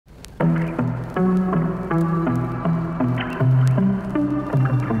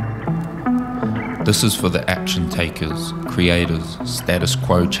This is for the action takers, creators, status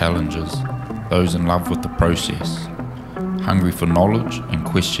quo challengers, those in love with the process, hungry for knowledge and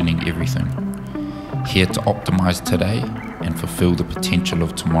questioning everything, here to optimize today and fulfill the potential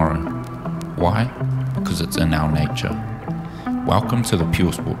of tomorrow. Why? Because it's in our nature. Welcome to the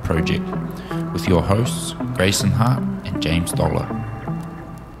Puresport project with your hosts Grayson, Hart and James Dollah.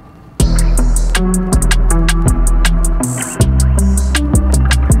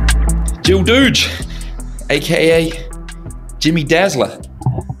 Jill Dooge, aka Jimmy Dazzler.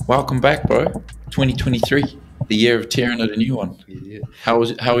 Welcome back, bro. 2023, the year of tearing it a new one. Yeah. How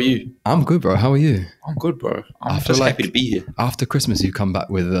are you? I'm good, bro. How are you? I'm good, bro. I'm just happy to be here. After Christmas, you come back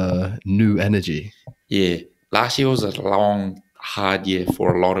with new energy. Yeah. Last year was a long, hard year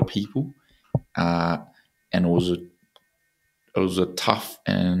for a lot of people. And it was a tough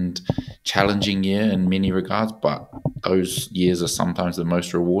and challenging year in many regards, but those years are sometimes the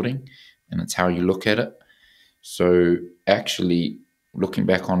most rewarding, and it's how you look at it. So actually, looking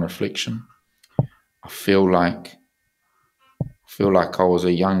back on reflection, I feel like I was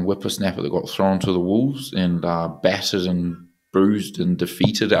a young whippersnapper that got thrown to the wolves and battered and bruised and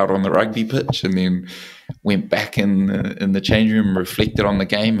defeated out on the rugby pitch, and then went back in the change room and reflected on the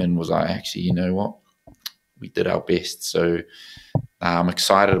game and was like, actually, you know what? We did our best. So I'm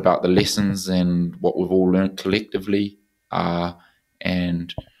excited about the lessons and what we've all learned collectively.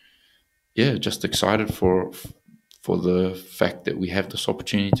 And yeah, just excited for the fact that we have this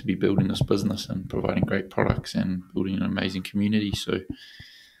opportunity to be building this business and providing great products and building an amazing community. So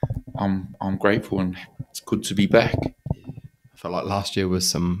I'm grateful, and it's good to be back. I felt like last year was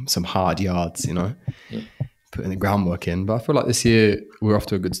some hard yards, yeah. Putting the groundwork in. But I feel like this year we're off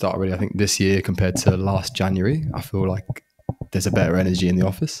to a good start already. I think this year compared to last January, I feel like there's a better energy in the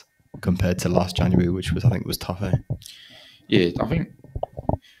office compared to last January, which was tough. Yeah, I think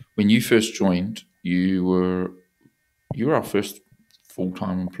when you first joined, you were our first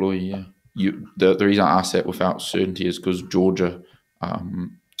full-time employee. Yeah. The reason I asked that without certainty is because Georgia,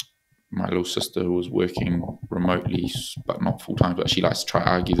 my little sister, was working remotely, but not full-time. But she likes to try to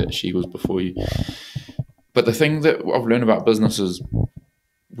argue that she was before you. But the thing that I've learned about business is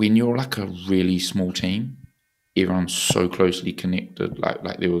when you're like a really small team, everyone's so closely connected. Like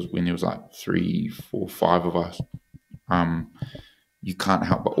when there was like 3, 4, 5 of us, you can't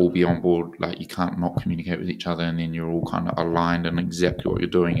help but all be on board. Like you can't not communicate with each other, and then you're all kind of aligned in exactly what you're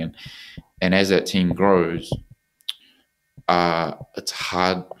doing. And as that team grows, it's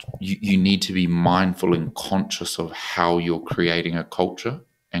hard. You need to be mindful and conscious of how you're creating a culture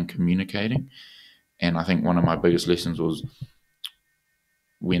and communicating. And I think one of my biggest lessons was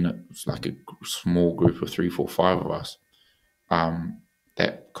when it was like a small group of 3, 4, 5 of us,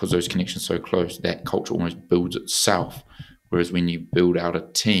 that because those connections are so close, that culture almost builds itself. Whereas when you build out a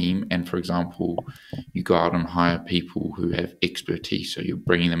team and, for example, you go out and hire people who have expertise, so you're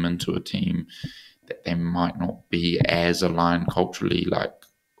bringing them into a team that they might not be as aligned culturally, like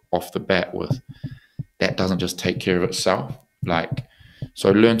off the bat with, that doesn't just take care of itself. So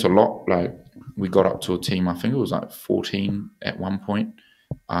I learned a lot. Like we got up to a team, I think it was like 14 at one point.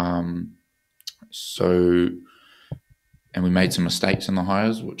 And we made some mistakes in the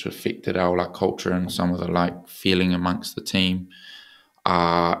hires, which affected our culture and some of the feeling amongst the team.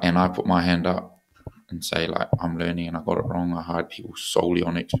 And I put my hand up and say I'm learning and I got it wrong. I hired people solely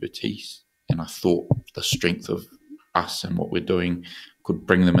on expertise, and I thought the strength of us and what we're doing could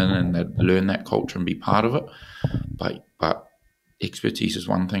bring them in and they'd learn that culture and be part of it. But expertise is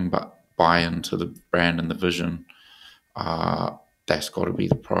one thing, but buy into the brand and the vision, that's got to be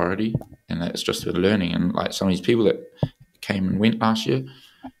the priority. And that's just for learning. And some of these people that came and went last year,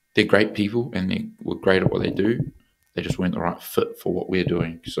 they're great people and they were great at what they do. They just weren't the right fit for what we're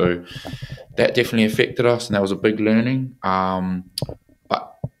doing. So that definitely affected us, and that was a big learning.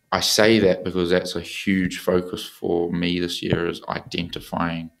 But I say that because that's a huge focus for me this year, is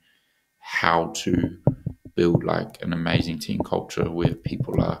identifying how to build an amazing team culture where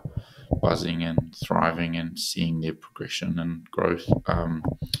people are buzzing and thriving and seeing their progression and growth.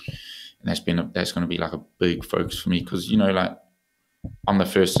 And that's going to be a big focus for me, because I'm the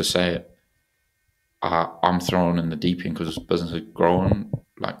first to say it. I'm thrown in the deep end because this business is growing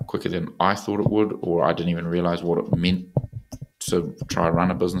quicker than I thought it would, or I didn't even realize what it meant to try to run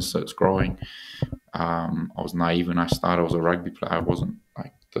a business that's growing. I was naive when I started. I was a rugby player. I wasn't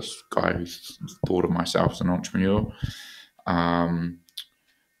this guy who thought of myself as an entrepreneur.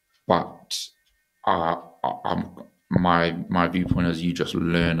 But my viewpoint is you just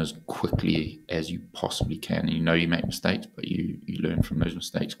learn as quickly as you possibly can. You make mistakes, but you learn from those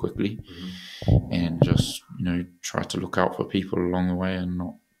mistakes quickly. And just try to look out for people along the way and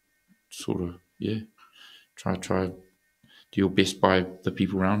not sort of yeah, try do your best by the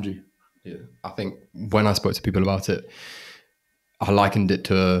people around you. Yeah, I think when I spoke to people about it, I likened it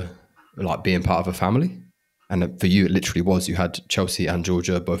to like being part of a family. And for you, it literally was. You had Chelsea and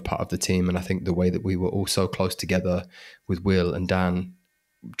Georgia both part of the team. And I think the way that we were all so close together with Will and Dan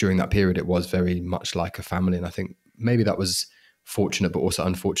during that period, it was very much like a family. And I think maybe that was fortunate, but also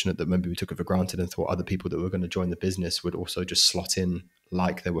unfortunate that maybe we took it for granted and thought other people that were going to join the business would also just slot in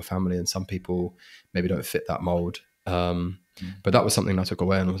like they were family. And some people maybe don't fit that mold. But that was something I took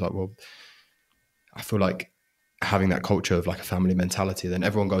away and I was like, well, I feel like having that culture of like a family mentality, then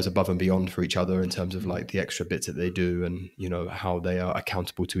everyone goes above and beyond for each other in terms of like the extra bits that they do and, you know, how they are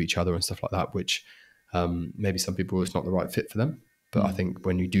accountable to each other and stuff like that, which maybe some people it's not the right fit for them. But I think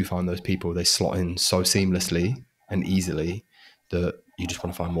when you do find those people, they slot in so seamlessly and easily that you just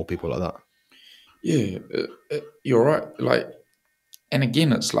want to find more people like that. Yeah, you're right. Like, and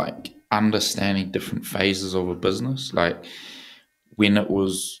again, it's like understanding different phases of a business. Like when it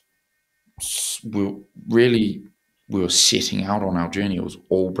was, we really we were setting out on our journey. It was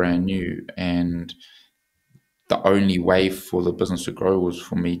all brand new, and the only way for the business to grow was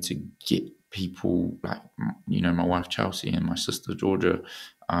for me to get people like, you know, my wife Chelsea and my sister Georgia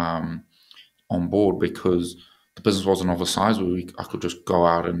on board, because the business wasn't of a size where I could just go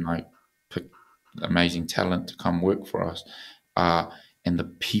out and like pick amazing talent to come work for us. And the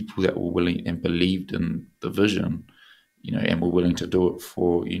people that were willing and believed in the vision, you know, and were willing to do it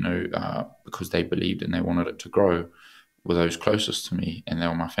for, you know, because they believed and they wanted it to grow, were those closest to me, and they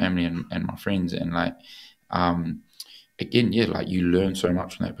were my family and my friends. And like, again, yeah, like you learn so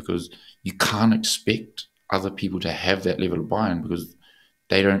much from that, because you can't expect other people to have that level of buy-in, because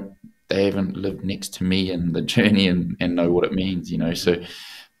they haven't lived next to me in the journey and know what it means, you know. So,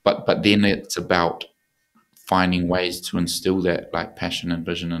 but then it's about finding ways to instill that like passion and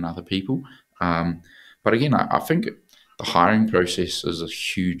vision in other people. But again, I think the hiring process is a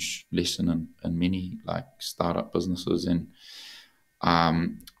huge lesson in many like startup businesses. And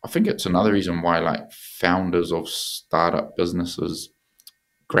I think it's another reason why like founders of startup businesses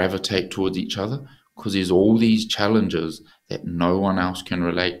gravitate towards each other, because there's all these challenges that no one else can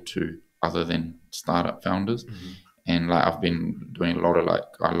relate to other than startup founders. And like I've been doing a lot of like,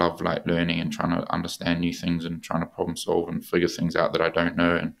 I love like learning and trying to understand new things and trying to problem solve and figure things out that I don't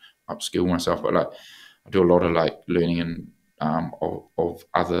know and upskill myself. But like I do a lot of like learning and of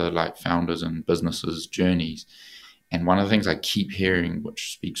other like founders and businesses' journeys. And one of the things I keep hearing,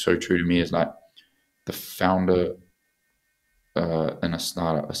 which speaks so true to me, is like the founder in a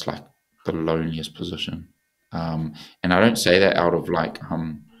startup, it's like the loneliest position. And I don't say that out of like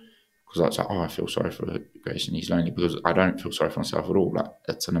because it's like, oh, I feel sorry for Grayson, he's lonely, because I don't feel sorry for myself at all. Like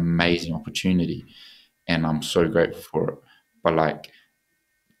it's an amazing opportunity and I'm so grateful for it. But like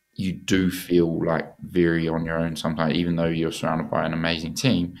you do feel like very on your own sometimes, even though you're surrounded by an amazing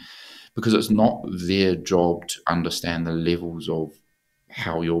team, because it's not their job to understand the levels of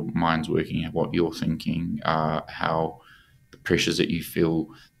how your mind's working, what you're thinking, how the pressures that you feel,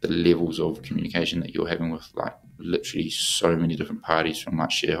 the levels of communication that you're having with like literally so many different parties, from like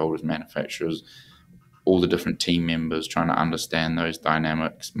shareholders, manufacturers, all the different team members, trying to understand those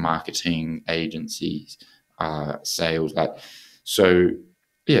dynamics, marketing, agencies, sales. Like, so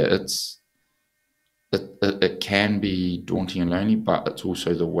yeah, it can be daunting and lonely, but it's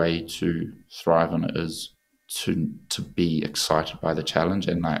also the way to thrive in it is to be excited by the challenge.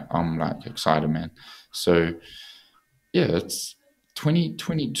 And like I'm like excited, man. So yeah, it's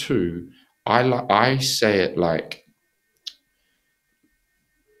 2022. I say it like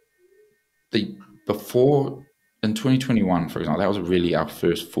the before in 2021, for example, that was really our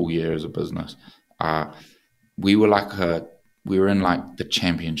first full year as a business. We were like we were in like the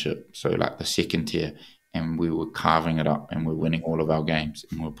championship, so like the second tier, and we were carving it up, and we're winning all of our games,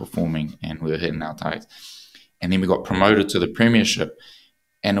 and we're performing, and we're hitting our targets. And then we got promoted to the premiership,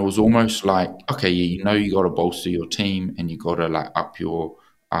 and it was almost like, okay, you know, you got to bolster your team, and you got to like up your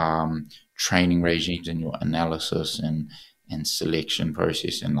training regimes and your analysis and selection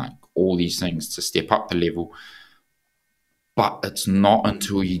process and like all these things to step up the level. But it's not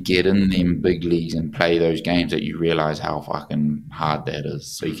until you get in them big leagues and play those games that you realize how fucking hard that is.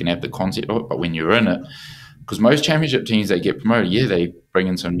 So you can have the concept of it, but when you're in it, because most championship teams that get promoted, yeah, they bring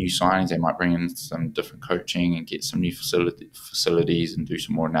in some new signings, they might bring in some different coaching and get some new facilities and do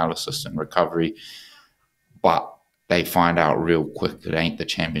some more analysis and recovery, but they find out real quick it ain't the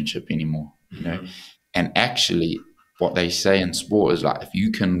championship anymore, you know. And actually, what they say in sport is like, if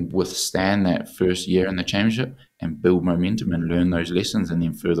you can withstand that first year in the championship and build momentum and learn those lessons and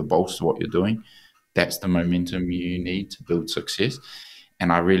then further bolster what you're doing, that's the momentum you need to build success.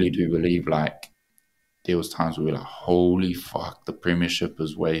 And I really do believe like there was times where we were like, holy fuck, the Premiership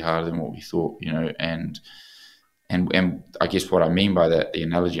is way harder than what we thought, you know. And I guess what I mean by that, the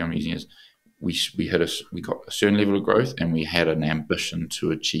analogy I'm using is we got a certain level of growth, and we had an ambition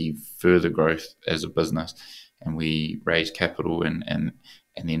to achieve further growth as a business, and we raised capital, and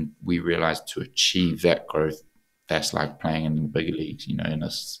then we realized to achieve that growth, that's like playing in the bigger leagues, you know, and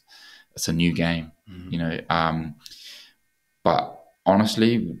it's a new game, you know. But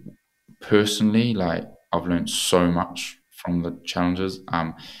honestly, personally, like, I've learned so much from the challenges.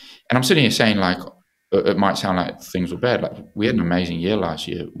 And I'm sitting here saying, like, it might sound like things were bad. Like, we had an amazing year last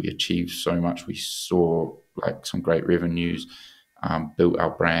year. We achieved so much. We saw like some great revenues, built our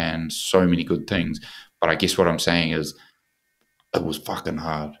brand, so many good things. But I guess what I'm saying is, it was fucking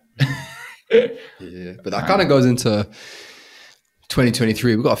hard. Yeah, but that kind of goes into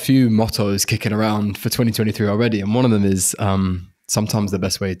 2023. We've got a few mottos kicking around for 2023 already, and one of them is sometimes the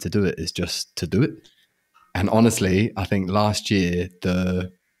best way to do it is just to do it. And honestly, I think last year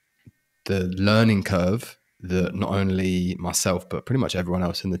the learning curve that not only myself but pretty much everyone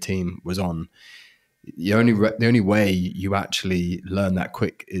else in the team was on, the only way you actually learn that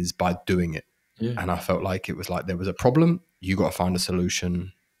quick is by doing it. Yeah. And I felt like it was like there was a problem, you got to find a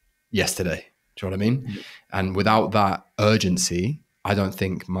solution yesterday. Do you know what I mean? Yeah. And without that urgency, I don't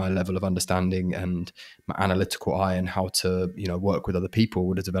think my level of understanding and my analytical eye and how to, you know, work with other people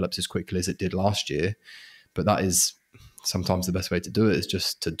would have developed as quickly as it did last year. But that is sometimes the best way to do it, is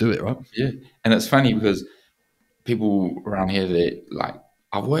just to do it, right? Yeah. And it's funny because people around here, they like,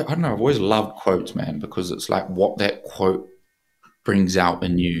 I don't know, I've always loved quotes, man, because it's like what that quote brings out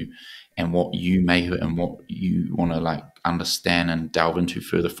in you, and what you may and what you want to like understand and delve into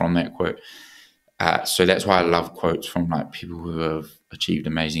further from that quote. So that's why I love quotes from like people who have achieved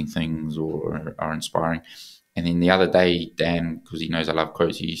amazing things or are inspiring. And then the other day, Dan, because he knows I love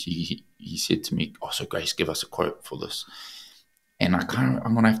quotes, he said to me, "Oh, so Grace, give us a quote for this." And I'm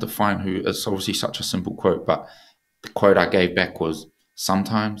gonna have to find who. It's obviously such a simple quote, but the quote I gave back was,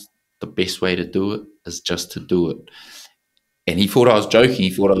 "Sometimes the best way to do it is just to do it." And he thought I was joking.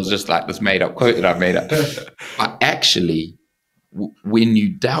 He thought I was just like this made up quote that I made up. But actually, when you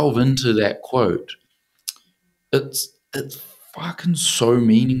delve into that quote, it's fucking so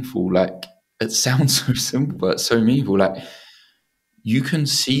meaningful. Like, it sounds so simple, but it's so meaningful. Like, you can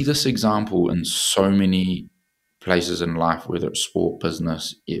see this example in so many places in life, whether it's sport,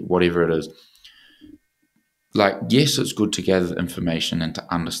 business, whatever it is. Like, yes, it's good to gather information and to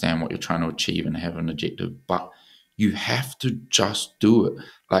understand what you're trying to achieve and have an objective, but you have to just do it.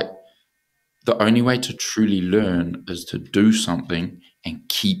 Like, the only way to truly learn is to do something and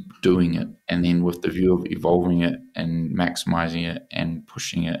keep doing it. And then with the view of evolving it and maximizing it and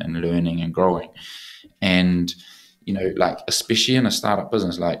pushing it and learning and growing. And, you know, like, especially in a startup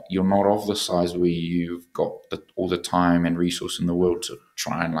business, like, you're not of the size where you've got all the time and resource in the world to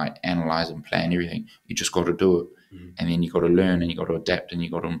try and like analyze and plan everything. You just got to do it. And then you got to learn and you got to adapt and you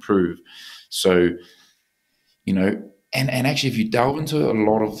got to improve. So, you know, and actually, if you delve into a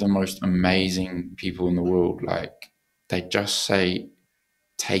lot of the most amazing people in the world, like, they just say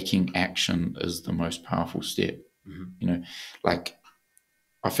taking action is the most powerful step. You know, like,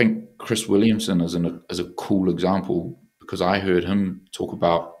 I think Chris Williamson is a cool example, because I heard him talk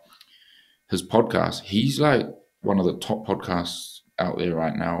about his podcast. He's like one of the top podcasts out there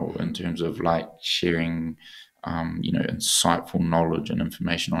right now in terms of like sharing, you know, insightful knowledge and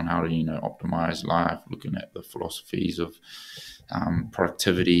information on how to, you know, optimize life, looking at the philosophies of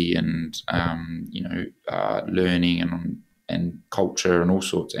productivity and, you know, learning and culture and all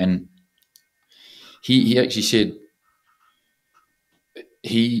sorts. And he actually said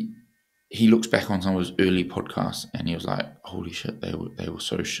he looks back on some of his early podcasts and he was like, holy shit, they were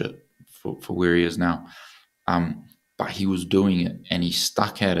so shit for where he is now. But he was doing it and he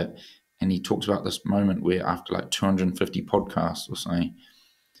stuck at it. And he talks about this moment where after like 250 podcasts or something,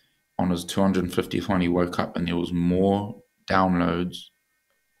 on his 250th one, he woke up and there was more downloads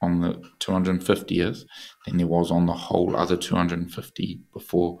on the 250th than there was on the whole other 250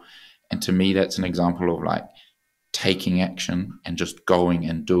 before. And to me, that's an example of like taking action and just going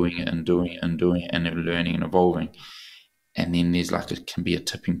and doing it and doing it and doing it and learning and evolving. And then there's like, it can be a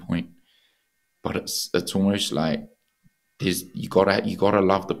tipping point, but it's almost like you gotta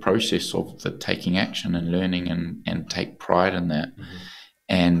love the process of the taking action and learning and take pride in that.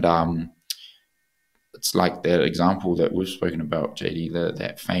 And it's like that example that we've spoken about, JD,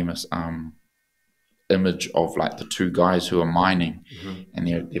 that famous image of like the two guys who are mining, and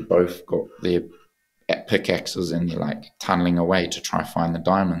they're both got their pickaxes and they're like tunneling away to try find the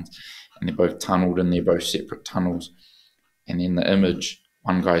diamonds, and they're both tunneled in their both separate tunnels. And in the image,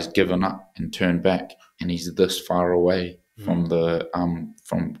 one guy's given up and turned back, and he's this far away from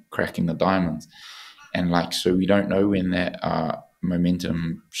cracking the diamonds. And like, so we don't know when that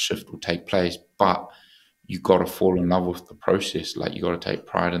momentum shift will take place, but you got to fall in love with the process. Like, you got to take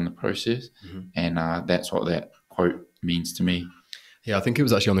pride in the process. And that's what that quote means to me. Yeah, I think it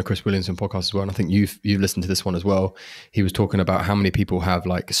was actually on the Chris Williamson podcast as well. And I think you've listened to this one as well. He was talking about how many people have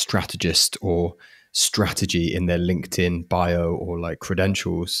like a strategist or strategy in their LinkedIn bio or like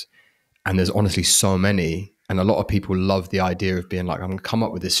credentials. And there's honestly so many. And a lot of people love the idea of being like, I'm going to come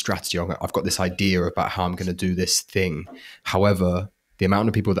up with this strategy. I've got this idea about how I'm going to do this thing. However, the amount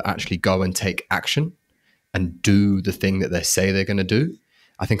of people that actually go and take action and do the thing that they say they're going to do,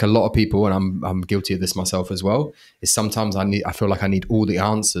 I think a lot of people, and I'm guilty of this myself as well, is sometimes I feel like I need all the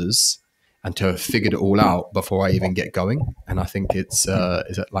answers and to have figured it all out before I even get going. And I think it's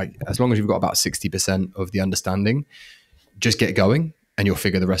like, as long as you've got about 60% of the understanding, just get going and you'll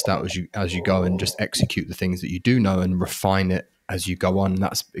figure the rest out as you go, and just execute the things that you do know and refine it as you go on. And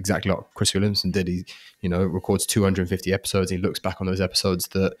that's exactly what Chris Williamson did. He, records 250 episodes. He looks back on those episodes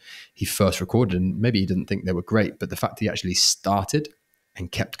that he first recorded, and maybe he didn't think they were great, but the fact that he actually started and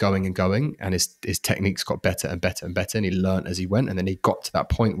kept going and going, and his techniques got better and better and better, and he learned as he went, and then he got to that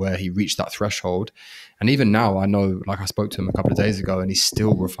point where he reached that threshold. And even now, I know, like I spoke to him a couple of days ago, and he's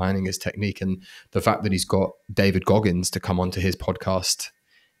still refining his technique. And the fact that he's got David Goggins to come onto his podcast,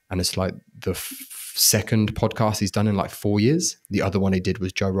 and it's like the second podcast he's done in like 4 years. The other one he did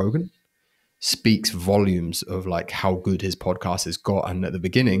was Joe Rogan. Speaks volumes of like how good his podcast has got. And at the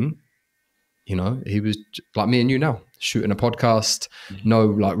beginning, he was like me and you now, shooting a podcast, no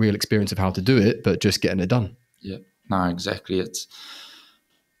like real experience of how to do it, but just getting it done. Yeah, no, exactly.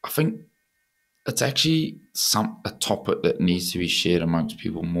 I think it's actually a topic that needs to be shared amongst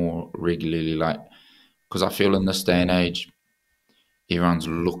people more regularly, like, because I feel in this day and age, everyone's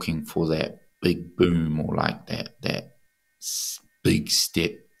looking for that big boom, or like that big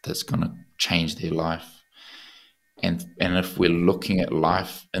step that's going to change their life. And if we're looking at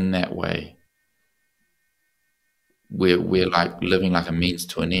life in that way, we're like living like a means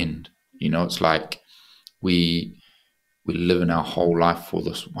to an end. It's like we live in our whole life for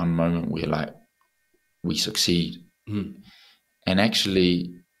this one moment where like we succeed. And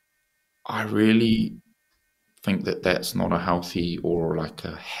actually, I really think that that's not a healthy or like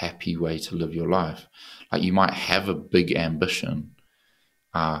a happy way to live your life. Like, you might have a big ambition,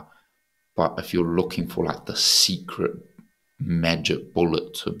 but if you're looking for like the secret magic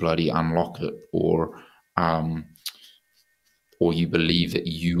bullet to bloody unlock it, or you believe that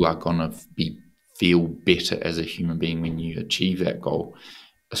you are going to feel better as a human being when you achieve that goal,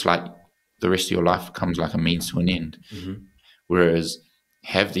 it's like the rest of your life becomes like a means to an end. Whereas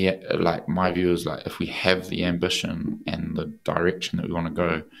my view is like, if we have the ambition and the direction that we want to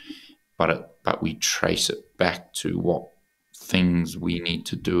go, but we trace it back to what things we need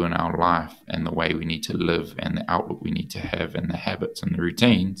to do in our life, and the way we need to live, and the outlook we need to have, and the habits and the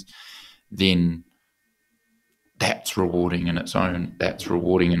routines, then that's rewarding in its own. That's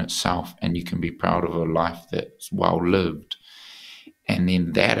rewarding in itself, and you can be proud of a life that's well lived. And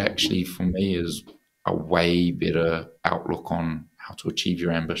then that actually, for me, is a way better outlook on how to achieve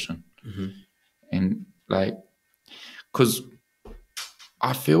your ambition. And like, because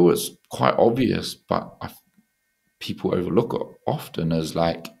I feel it's quite obvious, but people overlook it often, is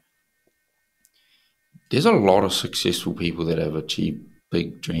like, there's a lot of successful people that have achieved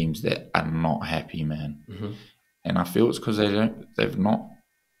big dreams that are not happy, man. And I feel it's because they've not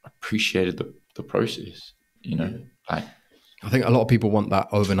appreciated the process, like, I think a lot of people want that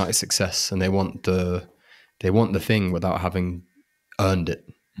overnight success, and they want the thing without having earned it.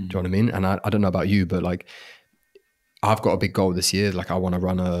 Do you know what I mean? And I don't know about you, but like, I've got a big goal this year. Like, I want to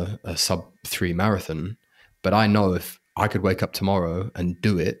run a sub 3 marathon, but I know if I could wake up tomorrow and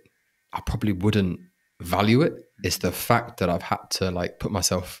do it, I probably wouldn't value it. It's the fact that I've had to like put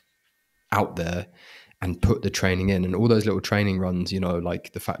myself out there and put the training in, and all those little training runs,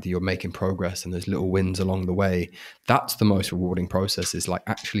 like the fact that you're making progress and there's little wins along the way. That's the most rewarding process, is like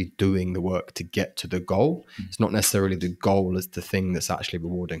actually doing the work to get to the goal. It's not necessarily the goal as the thing that's actually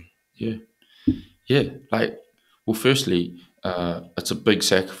rewarding. Yeah. Like, well, firstly, it's a big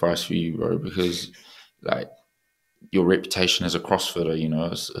sacrifice for you, bro, because like your reputation as a CrossFitter,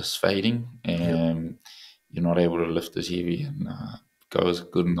 is fading, and you're not able to lift as heavy and go as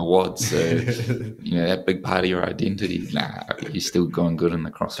good in the wads. So, that big part of your identity, you're still going good in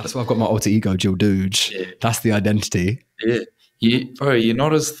the CrossFit. That's why I've got my alter ego, Jill Dooge. Yeah. That's the identity. Yeah. Bro, you're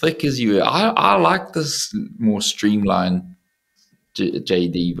not as thick as you were. I like this more streamlined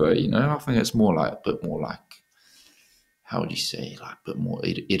JD, bro. I think it's more like, a bit more like, how would you say, like a bit more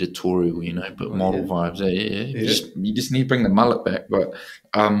editorial, you know, but model vibes. Yeah. You just need to bring the mullet back. But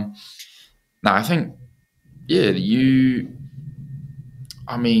no, I think, yeah,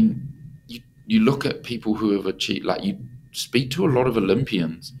 I mean, you look at people who have achieved, like you speak to a lot of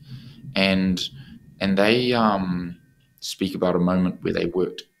Olympians, and they speak about a moment where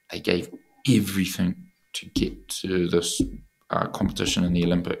they gave everything to get to this competition in the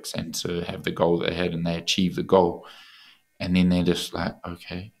Olympics and to have the goal they had, and they achieved the goal, and then they're just like,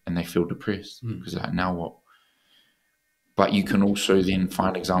 okay, and they feel depressed because like, now what? But you can also then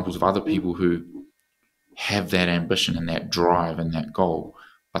find examples of other people who have that ambition and that drive and that goal,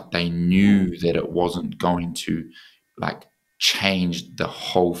 but they knew that it wasn't going to like change the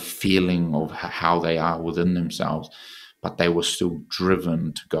whole feeling of how they are within themselves, but they were still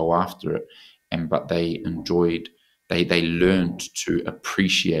driven to go after it. But they enjoyed, they learned to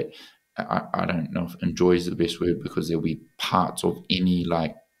appreciate. I don't know if enjoy is the best word, because there'll be parts of any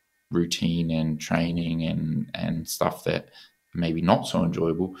like routine and training and stuff that maybe not so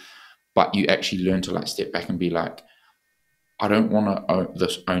enjoyable, but you actually learn to like step back and be like, I don't want to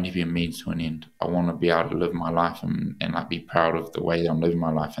this only be a means to an end. I want to be able to live my life and like be proud of the way that I'm living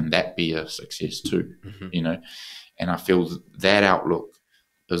my life, and that be a success too, you know. And I feel that outlook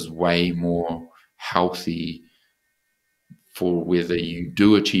is way more healthy for whether you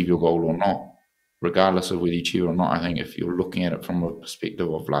do achieve your goal or not, regardless of whether you achieve it or not. I think if you're looking at it from a perspective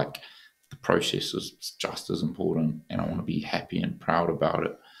of like the process is just as important, and I want to be happy and proud about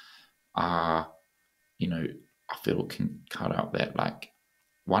it, you know, I feel it can cut out that like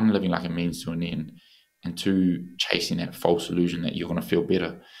one, living like a means to an end, and two, chasing that false illusion that you're going to feel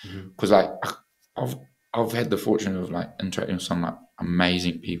better. Because like I've had the fortune of like interacting with some like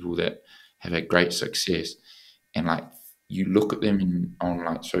amazing people that have had great success, and like you look at them on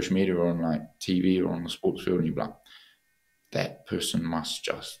like social media or on like TV or on the sports field, and you're like, that person must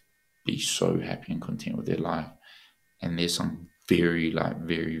just be so happy and content with their life. And there's some very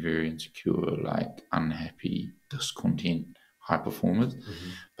very insecure, like unhappy, discontent high performers,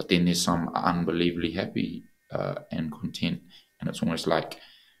 but then there's some unbelievably happy and content. And it's almost like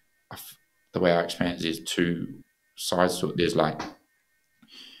the way I explain it is there's two sides to it. There's like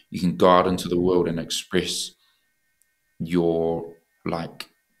you can go out into the world and express your like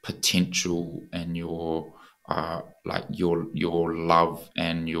potential and your like your love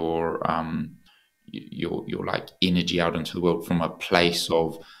and your like energy out into the world from a place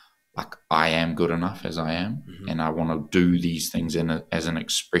of like, I am good enough as I am, and I want to do these things as an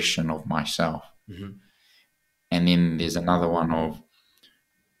expression of myself. And then there's another one of,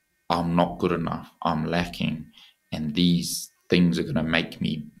 I'm not good enough, I'm lacking, and these things are going to make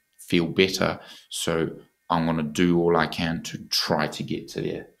me feel better, so I'm going to do all I can to try to get to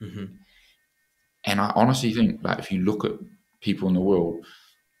there. And I honestly think that if you look at people in the world,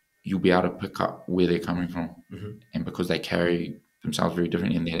 you'll be able to pick up where they're coming from. And because they carry themselves very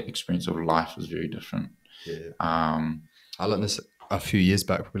differently and their experience of life is very different. I learned this a few years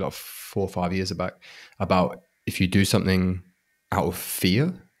back, probably like 4 or 5 years back, about if you do something out of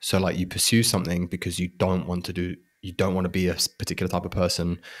fear, so like you pursue something because you don't want to be a particular type of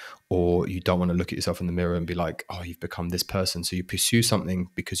person, or you don't want to look at yourself in the mirror and be like, oh, you've become this person. So you pursue something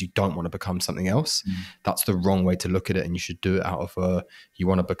because you don't want to become something else. That's the wrong way to look at it. And you should do it out of you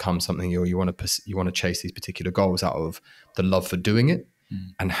want to become something, or you want to chase these particular goals out of the love for doing it.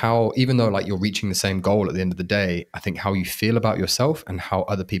 And how, even though like you're reaching the same goal at the end of the day, I think how you feel about yourself and how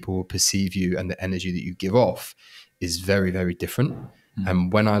other people will perceive you and the energy that you give off is very, very different.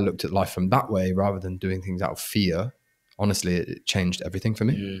 And when I looked at life from that way, rather than doing things out of fear, honestly, it changed everything for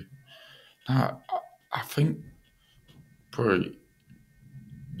me. I think, bro,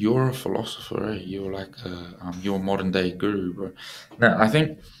 you're a philosopher, eh? You're like you're a modern day guru, bro. Now, I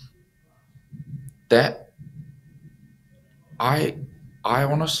think that I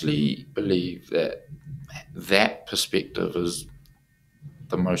honestly believe that perspective is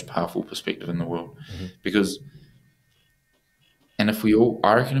the most powerful perspective in the world, because, and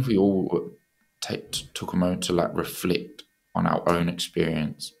I reckon if we all took a moment to like reflect on our own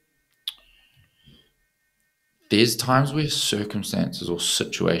experience, there's times where circumstances or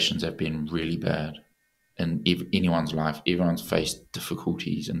situations have been really bad in anyone's life. Everyone's faced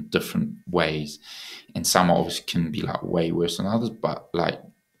difficulties in different ways, and some obviously can be like way worse than others, but like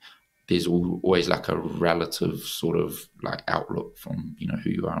there's always like a relative sort of like outlook from, you know, who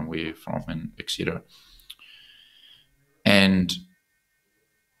you are and where you're from and etc. And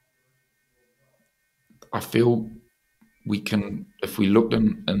I feel we can, if we looked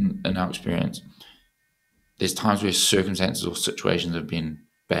in our experience, there's times where circumstances or situations have been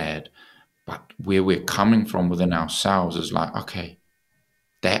bad, But where we're coming from within ourselves is like, okay,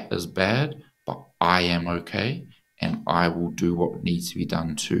 that is bad, but I am okay, and I will do what needs to be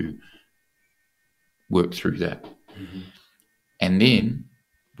done to work through that. Mm-hmm. And then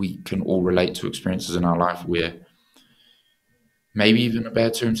we can all relate to experiences in our life where maybe even a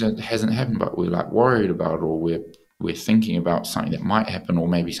bad circumstance hasn't happened, but we're like worried about it, or we're thinking about something that might happen, or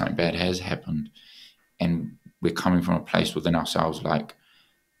maybe something bad has happened, and we're coming from a place within ourselves like,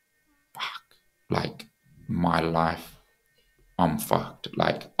 fuck, like my life, I'm fucked.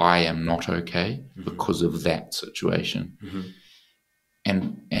 Like I am not okay because of that situation.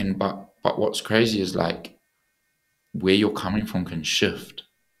 Mm-hmm. But what's crazy is like where you're coming from can shift.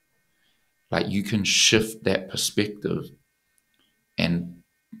 Like you can shift that perspective and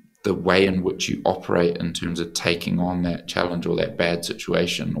the way in which you operate in terms of taking on that challenge or that bad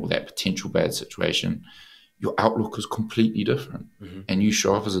situation or that potential bad situation, your outlook is completely different and you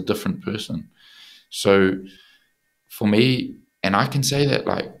show up as a different person. So for me, and I can say that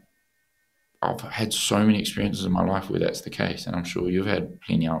like I've had so many experiences in my life where that's the case, and I'm sure you've had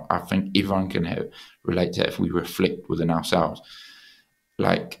plenty. I think everyone can relate to that if we reflect within ourselves.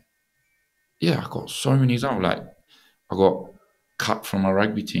 Like, yeah, I got so many examples. Like, I got cut from a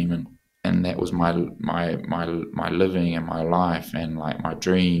rugby team, and that was my living and my life and like my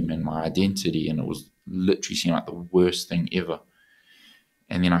dream and my identity, and it was literally seemed like the worst thing ever.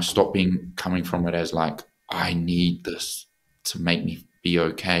 And then I stopped coming from it as like I need this to make me be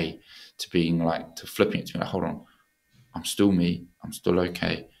okay, to being like to flipping it to me like, hold on, I'm still me, I'm still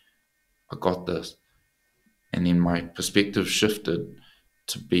okay, I got this. And then my perspective shifted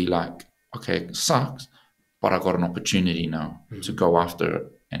to be like, okay, it sucks, but I got an opportunity now to go after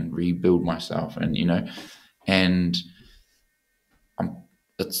it and rebuild myself, and and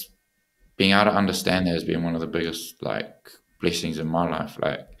it's being able to understand that has been one of the biggest like blessings in my life,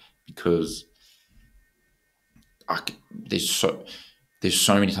 like because there's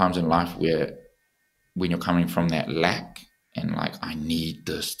so many times in life where when you're coming from that lack and like I need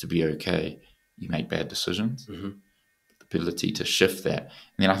this to be okay, you make bad decisions. The ability to shift that,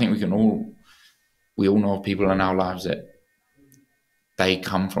 and then I think we all know of people in our lives that they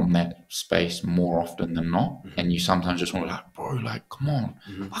come from that space more often than not, and you sometimes just want to like, bro, like come on,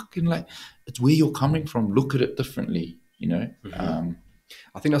 fucking like it's where you're coming from. Look at it differently,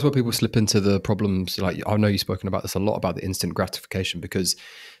 I think that's where people slip into the problems. Like I know you've spoken about this a lot about the instant gratification because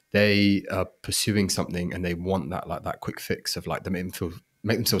they are pursuing something and they want that like that quick fix of like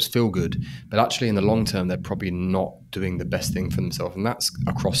make themselves feel good, but actually in the long term they're probably not doing the best thing for themselves, and that's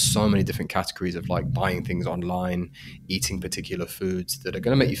across so many different categories of like buying things online, eating particular foods that are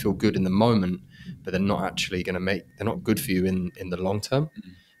going to make you feel good in the moment, but they're not actually they're not good for you in the long term.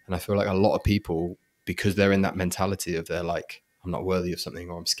 And I feel like a lot of people, because they're in that mentality of they're like, I'm not worthy of something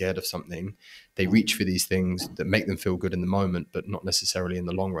or I'm scared of something, they reach for these things that make them feel good in the moment, but not necessarily in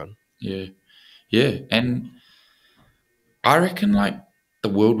the long run. Yeah. And I reckon like the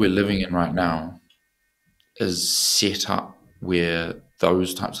world we're living in right now is set up where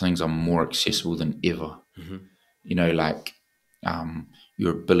those types of things are more accessible than ever. Like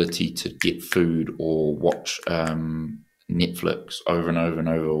your ability to get food or watch Netflix over and over and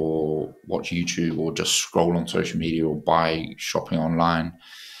over, or watch YouTube, or just scroll on social media, or buy shopping online.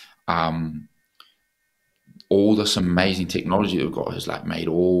 All this amazing technology that we've got has like made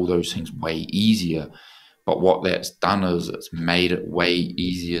all those things way easier. But what that's done is it's made it way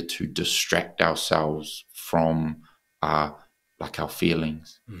easier to distract ourselves from like our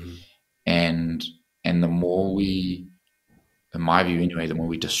feelings. And the more we, in my view anyway, the more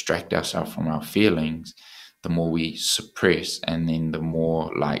we distract ourselves from our feelings, the more we suppress, and then the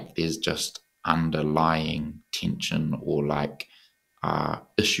more like there's just underlying tension or like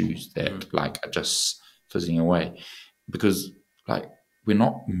issues that like are just fizzing away, because like we're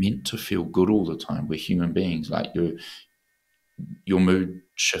not meant to feel good all the time. We're human beings. Like your mood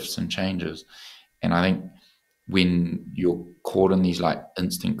shifts and changes, and I think when you're caught in these like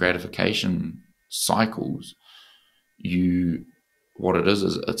instant gratification cycles, what it is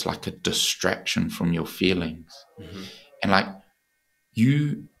it's like a distraction from your feelings. And like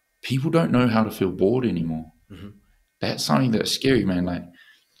people don't know how to feel bored anymore. That's something that's scary, man. Like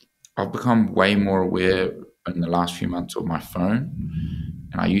I've become way more aware in the last few months of my phone,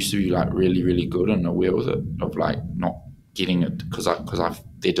 and I used to be like really, really good and aware with it, of like not getting it because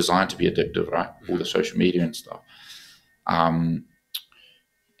they're designed to be addictive, right? All the social media and stuff. And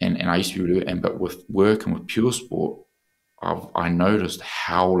I used to be really, but with work and with Puresport, I noticed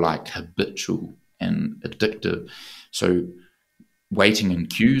how like habitual and addictive. So waiting in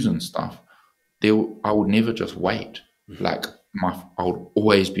queues and stuff, I would never just wait. Like I would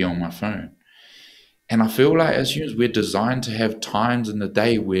always be on my phone. And I feel like as humans, we're designed to have times in the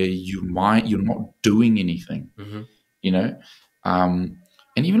day where you're not doing anything, you know? And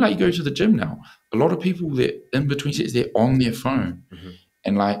even like you go to the gym now, a lot of people that in between sets, they're on their phone.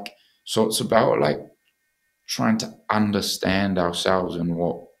 And like, so it's about like trying to understand ourselves and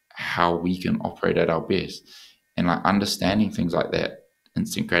how we can operate at our best, and like understanding things like that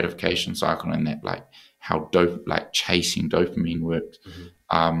instant gratification cycle, and that like how chasing dopamine works,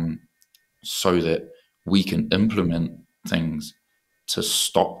 so that we can implement things to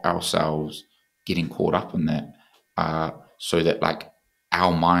stop ourselves getting caught up in that, so that like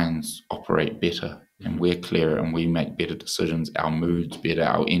our minds operate better and we're clearer and we make better decisions, our mood's better,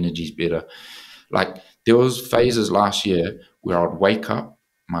 our energy's better. Like there was phases last year where I'd wake up,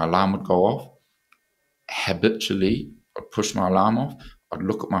 my alarm would go off, habitually I'd push my alarm off, I'd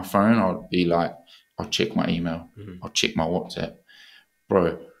look at my phone, I'd be like, I'll check my email, I'll check my WhatsApp.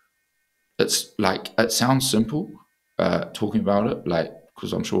 Bro, it's like, it sounds simple talking about it, like,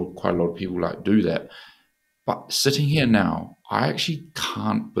 because I'm sure quite a lot of people like do that. But sitting here now, I actually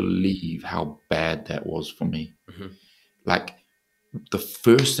can't believe how bad that was for me. Like the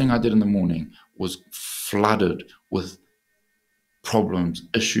first thing I did in the morning was flooded with problems,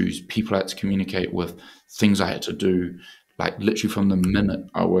 issues, people I had to communicate with, things I had to do. Like literally from the minute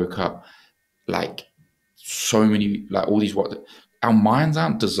I woke up, like so many, like all these, our minds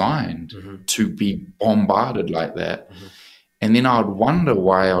aren't designed to be bombarded like that. And then I'd wonder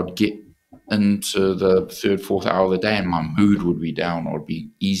why I'd get into the third, fourth hour of the day and my mood would be down, or I'd be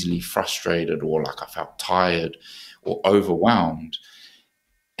easily frustrated, or like I felt tired or overwhelmed.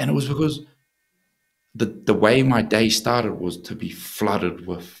 And it was because the way my day started was to be flooded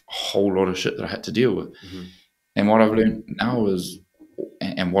with a whole lot of shit that I had to deal with. And what I've learned now is,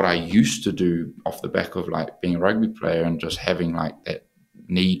 and what I used to do off the back of like being a rugby player and just having like that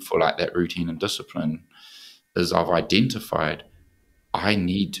need for like that routine and discipline, is I've identified I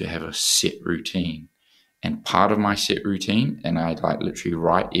need to have a set routine. And part of my set routine, and I like literally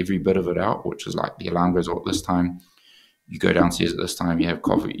write every bit of it out, which is like the alarm goes off at this time, you go downstairs at this time, you have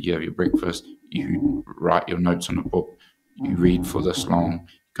coffee, you have your breakfast, you write your notes on a book, you read for this long,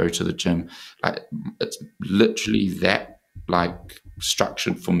 go to the gym. Like it's literally that like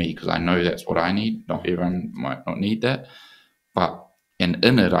structured for me, because I know that's what I need. Not everyone might not need that, but and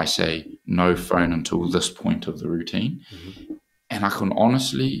in it I say no phone until this point of the routine. And I can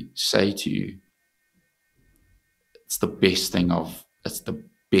honestly say to you, it's the best thing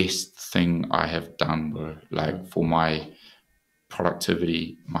I have done, bro. Like for my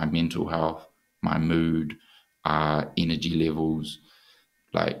productivity, my mental health, my mood, energy levels.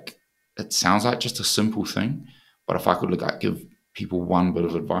 Like it sounds like just a simple thing, but if I could give people one bit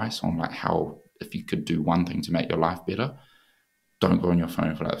of advice on like how, if you could do one thing to make your life better, don't go on your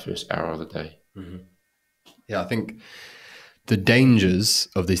phone for like the first hour of the day. Yeah, I think the dangers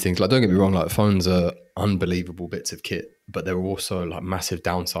of these things, like don't get me wrong, like phones are unbelievable bits of kit, but there are also like massive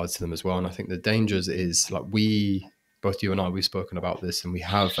downsides to them as well. And I think the dangers is like both you and I, we've spoken about this, and we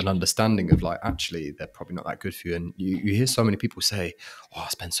have an understanding of like, actually, they're probably not that good for you. And you hear so many people say, oh, I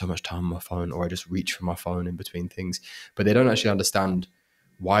spend so much time on my phone, or I just reach for my phone in between things, but they don't actually understand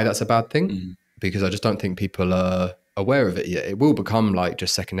why that's a bad thing, because I just don't think people are aware of it yet. It will become like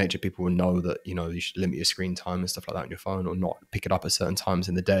just second nature. People will know that, you should limit your screen time and stuff like that on your phone, or not pick it up at certain times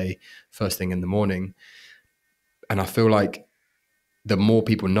in the day, first thing in the morning. And I feel like the more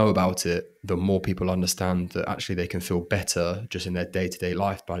people know about it, the more people understand that actually they can feel better just in their day-to-day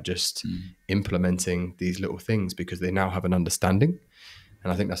life by just implementing these little things, because they now have an understanding.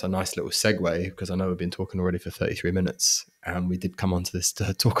 And I think that's a nice little segue, because I know we've been talking already for 33 minutes and we did come onto this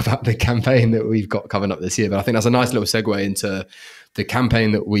to talk about the campaign that we've got coming up this year. But I think that's a nice little segue into the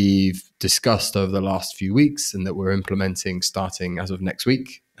campaign that we've discussed over the last few weeks and that we're implementing starting as of next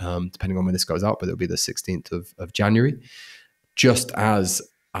week, depending on when this goes out, but it'll be the 16th of January. Just as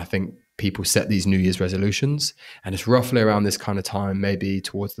I think people set these New Year's resolutions, and it's roughly around this kind of time, maybe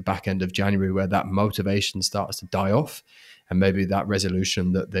towards the back end of January, where that motivation starts to die off, and maybe that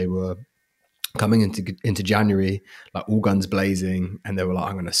resolution that they were coming into January, like all guns blazing, and they were like,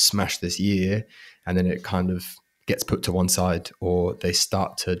 I'm going to smash this year, and then it kind of gets put to one side, or they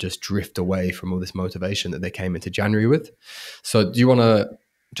start to just drift away from all this motivation that they came into January with. So do you want to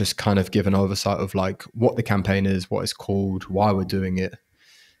just kind of give an oversight of like what the campaign is, what it's called, why we're doing it,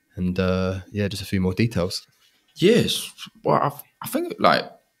 and just a few more details? Yes. Well, I think like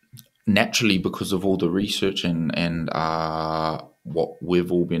naturally, because of all the research and what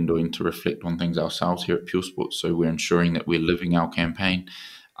we've all been doing to reflect on things ourselves here at Puresport, so we're ensuring that we're living our campaign.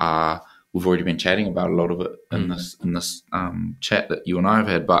 We've already been chatting about a lot of it in this chat that you and I have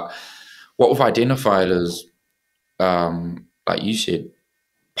had, but what we've identified is, like you said,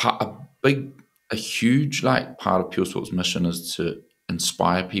 a huge like part of Puresport's mission is to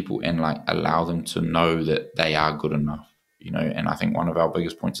inspire people and like allow them to know that they are good enough, And I think one of our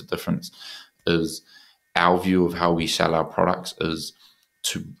biggest points of difference is our view of how we sell our products is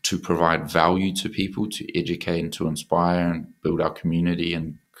to provide value to people, to educate and to inspire and build our community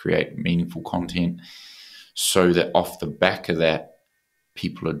and create meaningful content, so that off the back of that,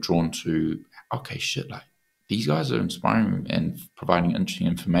 people are drawn to, okay, shit, like these guys are inspiring and providing interesting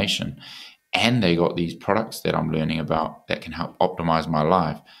information, and they got these products that I'm learning about that can help optimize my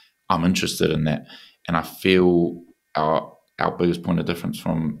life. I'm interested in that. And I feel our biggest point of difference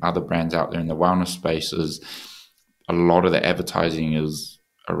from other brands out there in the wellness space is a lot of the advertising is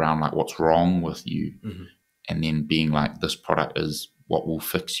around like what's wrong with you, and then being like, this product is what will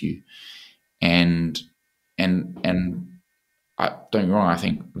fix you. And I don't get me wrong, I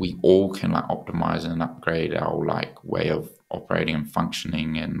think we all can like optimize and upgrade our like way of operating and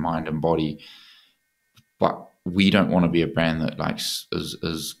functioning in mind and body, but we don't want to be a brand that like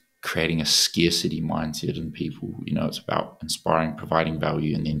is creating a scarcity mindset in people. It's about inspiring, providing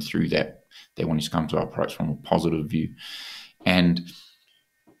value, and then through that, they want to come to our products from a positive view. And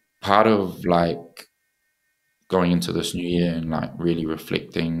part of like going into this new year and like really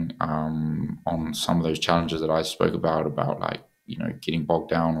reflecting on some of those challenges that I spoke about like, getting bogged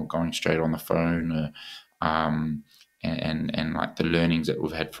down or going straight on the phone, and like the learnings that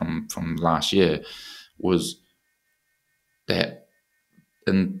we've had from last year, was that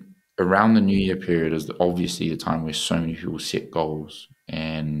around the New Year period is obviously the time where so many people set goals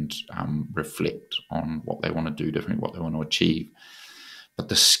and reflect on what they want to do differently, what they want to achieve. But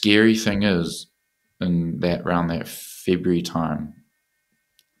the scary thing is, around that February time,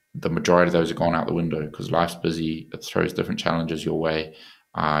 the majority of those are gone out the window because life's busy. It throws different challenges your way.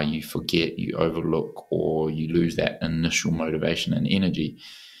 You forget, you overlook, or you lose that initial motivation and energy.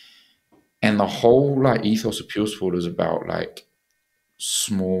 And the whole like ethos of Puresport is about like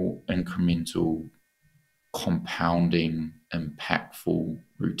small, incremental, compounding, impactful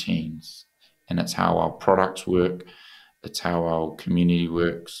routines. And it's how our products work. It's how our community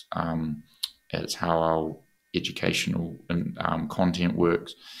works. It's how our educational and content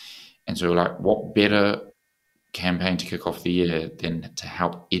works. And so like, what better campaign to kick off the year than to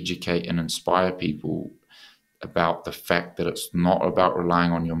help educate and inspire people about the fact that it's not about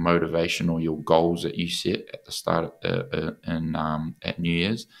relying on your motivation or your goals that you set at the start at New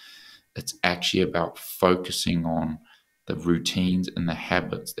Year's. It's actually about focusing on the routines and the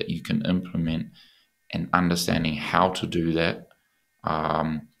habits that you can implement, and understanding how to do that,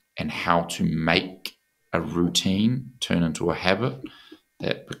 and how to make a routine turn into a habit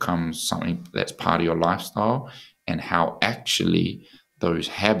that becomes something that's part of your lifestyle, and how actually those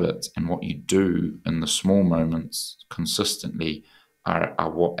habits and what you do in the small moments consistently are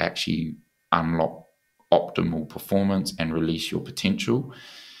what actually unlock optimal performance and release your potential.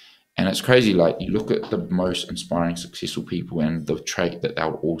 And it's crazy, like you look at the most inspiring, successful people, and the trait that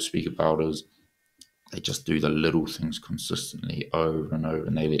they'll all speak about is they just do the little things consistently over and over,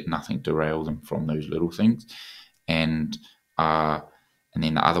 and they let nothing derail them from those little things. And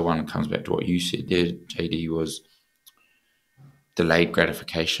then the other one comes back to what you said there, JD, was delayed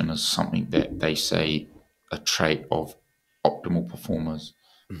gratification is something that they say a trait of optimal performers.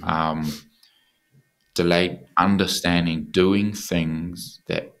 Delayed understanding, doing things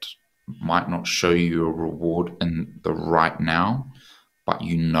that might not show you a reward in the right now, but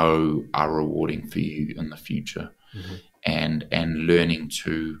are rewarding for you in the future. And learning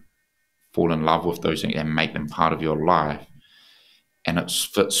to fall in love with those things and make them part of your life. And it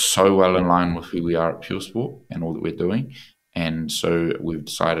fits so well in line with who we are at Puresport and all that we're doing. And so we've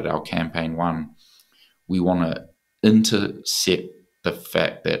decided our campaign one, we want to intercept the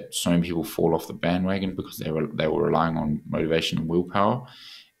fact that so many people fall off the bandwagon because they were relying on motivation and willpower,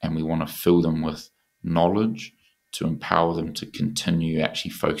 and we want to fill them with knowledge to empower them to continue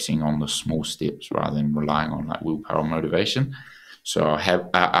actually focusing on the small steps rather than relying on like willpower and motivation. So I have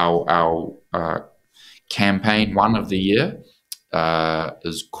our campaign one of the year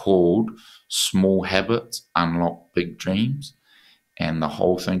is called Small Habits Unlock Big Dreams, and the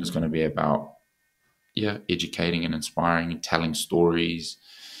whole thing is going to be about educating and inspiring and telling stories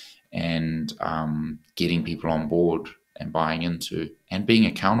and getting people on board and buying into and being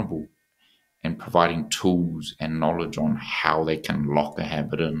accountable and providing tools and knowledge on how they can lock a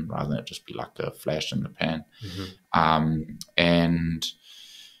habit in rather than it just be like a flash in the pan. And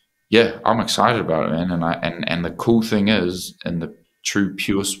yeah, I'm excited about it, man. And the cool thing is, in the true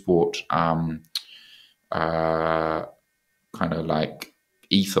Puresport kind of like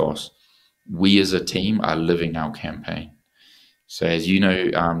ethos, we as a team are living our campaign. So as you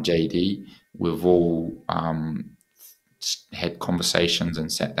know, JD, we've all had conversations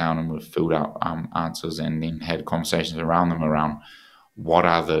and sat down and we've filled out answers and then had conversations around them around what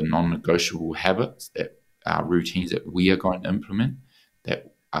are the non-negotiable habits that are routines that we are going to implement that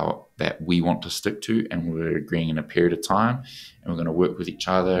we want to stick to, and we're agreeing in a period of time, and we're going to work with each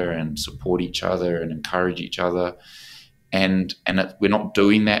other and support each other and encourage each other, and we're not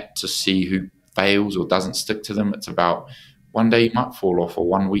doing that to see who fails or doesn't stick to them. It's about one day you might fall off, or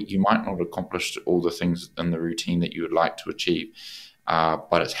one week you might not accomplish all the things in the routine that you would like to achieve.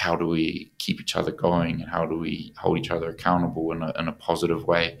 But it's how do we keep each other going, and how do we hold each other accountable in a positive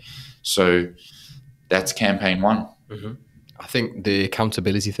way. So that's campaign one. Mm-hmm. I think the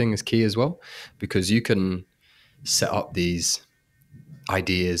accountability thing is key as well, because you can set up these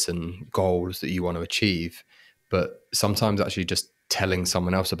ideas and goals that you want to achieve, but sometimes actually just telling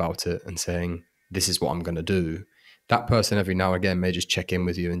someone else about it and saying, this is what I'm going to do, that person every now and again may just check in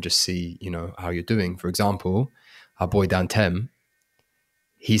with you and just see, how you're doing. For example, our boy Dan Tem,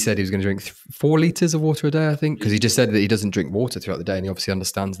 he said he was going to drink 4 liters of water a day, I think, because he just said that he doesn't drink water throughout the day, and he obviously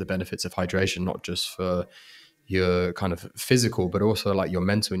understands the benefits of hydration, not just for your kind of physical, but also like your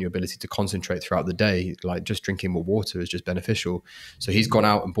mental and your ability to concentrate throughout the day. Like just drinking more water is just beneficial. So he's gone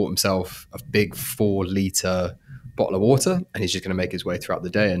out and bought himself a big 4-liter bottle of water, and he's just going to make his way throughout the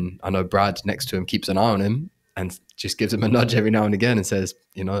day. And I know Brad next to him keeps an eye on him and just gives him a nudge every now and again and says,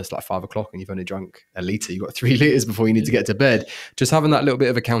 it's like 5 o'clock and you've only drunk a liter. You've got 3 liters before you need to get to bed. Just having that little bit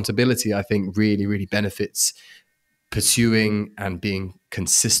of accountability, I think really, really benefits pursuing and being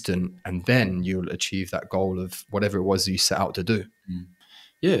consistent, and then you'll achieve that goal of whatever it was you set out to do.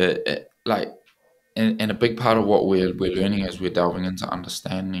 Yeah, and a big part of what we're learning as we're delving into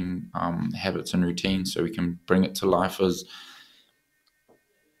understanding habits and routines so we can bring it to life is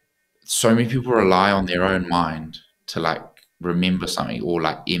so many people rely on their own mind to like remember something or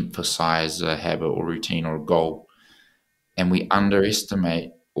like emphasize a habit or routine or a goal, and we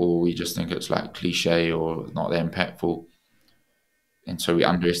underestimate, or we just think it's like cliche or not that impactful. And so we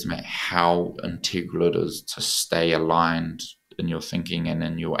underestimate how integral it is to stay aligned in your thinking and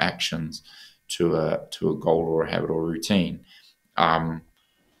in your actions to a goal or a habit or a routine, by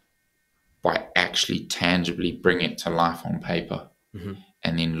actually tangibly bringing it to life on paper,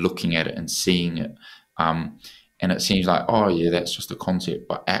 and then looking at it and seeing it. And it seems like, oh yeah, that's just a concept,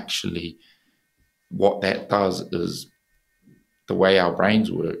 but actually what that does is the way our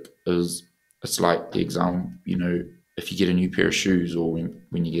brains work is it's like the example, if you get a new pair of shoes, or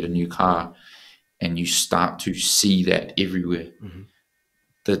when you get a new car and you start to see that everywhere,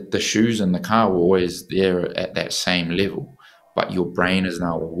 the shoes and the car were always there at that same level, but your brain is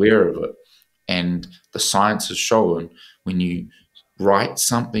now aware of it. And the science has shown when you write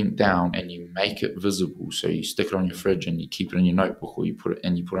something down and you make it visible, so you stick it on your fridge and you keep it in your notebook, or you put it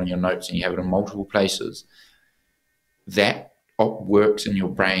on your notes and you have it in multiple places, that works in your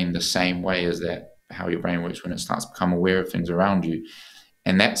brain the same way as that how your brain works when it starts to become aware of things around you.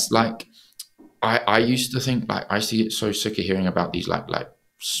 And that's like, I used to think, like, I used to get so sick of hearing about these like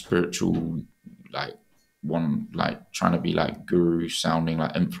spiritual, like trying to be like guru sounding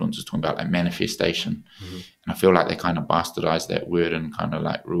like influencers talking about like manifestation. And I feel like they kind of bastardized that word and kind of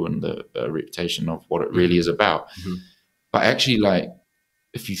like ruined the reputation of what it really is about. But actually, like,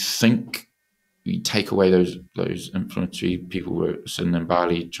 if you think, you take away those influential people who are sitting in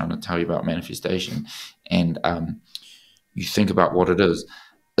Bali trying to tell you about manifestation, and you think about what it is,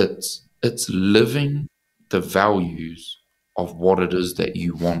 it's living the values of what it is that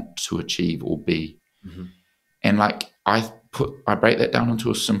you want to achieve or be. And like I break that down into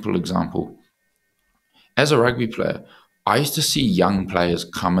a simple example. As a rugby player, I used to see young players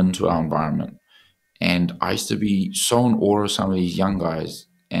come into our environment, and I used to be so in awe of some of these young guys.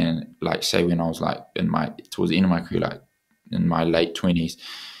 And like, say when I was like towards the end of my career, like in my late 20s,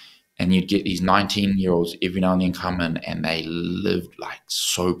 and you'd get these 19-year-olds every now and then come in, and they lived like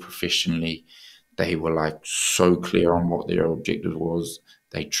so professionally. They were like so clear on what their objective was.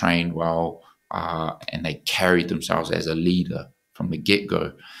 They trained well, and they carried themselves as a leader from the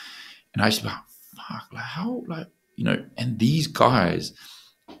get-go. And I used to be like, fuck, like how, like, and these guys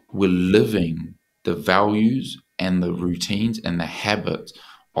were living the values and the routines and the habits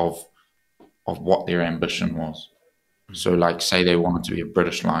of what their ambition was. So like, say they wanted to be a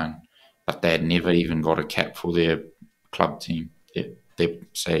British Lion, but they had never even got a cap for their club team. They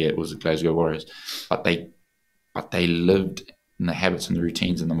say it was the Glasgow Warriors, but they lived in the habits and the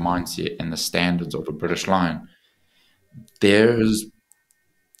routines and the mindset and the standards of a British Lion. There is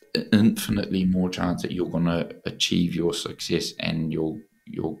infinitely more chance that you're going to achieve your success and your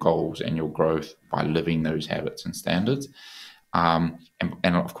your goals and your growth by living those habits and standards. And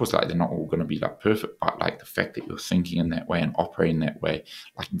of course, like, they're not all going to be like perfect, but like the fact that you're thinking in that way and operating that way,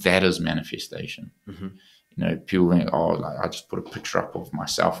 like, that is manifestation. You know, people think, oh, like, I just put a picture up of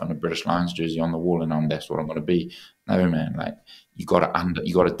myself in a British Lions jersey on the wall and that's what I'm going to be. No, man, like, you got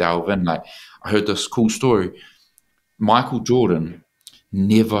to delve in. Like, I heard this cool story. Michael Jordan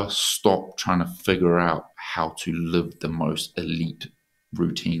never stopped trying to figure out how to live the most elite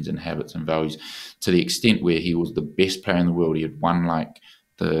routines and habits and values, to the extent where he was the best player in the world. He had won like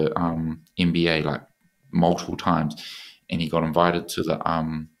the NBA like multiple times, and he got invited to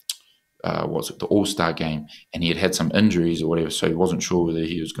the the All-Star game, and he had some injuries or whatever, so he wasn't sure whether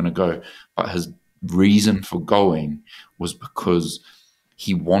he was going to go. But his reason for going was because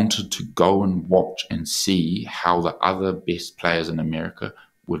he wanted to go and watch and see how the other best players in America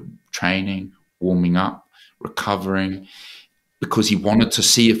were training, warming up, recovering, because he wanted to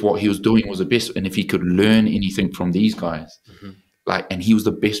see if what he was doing was the best and if he could learn anything from these guys. Like, and he was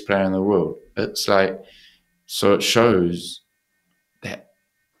the best player in the world. It's like, so it shows that,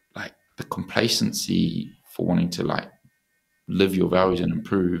 like, the complacency for wanting to like live your values and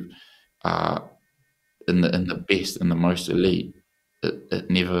improve in the best and the most elite, it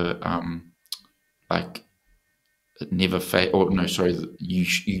never it never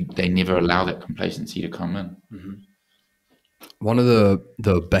they never allow that complacency to come in. One of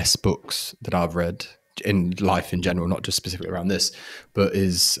the best books that I've read in life in general, not just specifically around this, but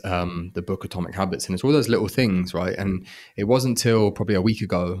is the book Atomic Habits. And it's all those little things, right? And it wasn't until probably a week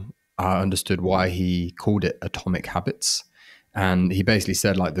ago I understood why he called it Atomic Habits. And he basically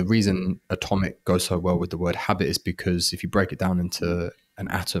said, like, the reason atomic goes so well with the word habit is because if you break it down into an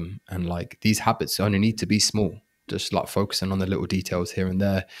atom, and like, these habits only need to be small, just like focusing on the little details here and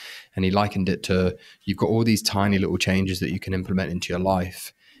there. And he likened it to, you've got all these tiny little changes that you can implement into your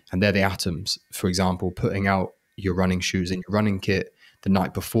life, and they're the atoms. For example, putting out your running shoes and your running kit the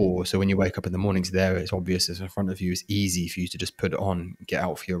night before, so when you wake up in the mornings, there it's obvious, it's in front of you, it's easy for you to just put it on, get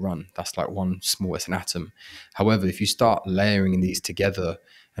out for your run. That's like one small, it's an atom. However, if you start layering these together,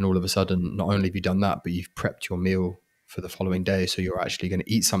 and all of a sudden, not only have you done that, but you've prepped your meal for the following day, so you're actually going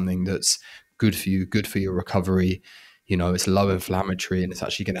to eat something that's good for you, good for your recovery, you know, it's low inflammatory, and it's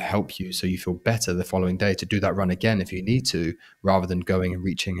actually going to help you so you feel better the following day to do that run again if you need to, rather than going and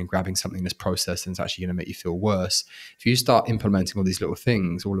reaching and grabbing something that's processed and it's actually going to make you feel worse. If you start implementing all these little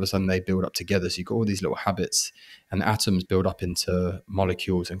things, all of a sudden they build up together. So you've got all these little habits, and the atoms build up into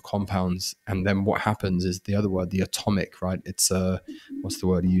molecules and compounds. And then what happens is the other word, the atomic, right? It's what's the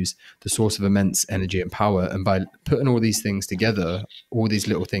word you use? The source of immense energy and power. And by putting all these things together, all these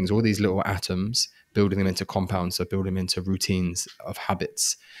little things, all these little atoms, building them into compounds, so building them into routines of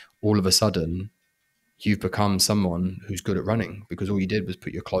habits, all of a sudden you've become someone who's good at running, because all you did was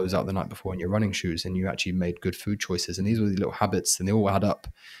put your clothes out the night before in your running shoes, and you actually made good food choices. And these were these little habits, and they all add up,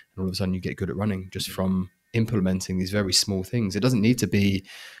 and all of a sudden you get good at running just from implementing these very small things. It doesn't need to be,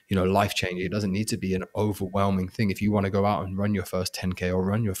 you know, life changing. It doesn't need to be an overwhelming thing. If you want to go out and run your first 10K or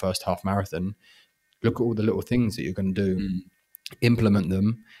run your first half marathon, look at all the little things that you're going to do. Implement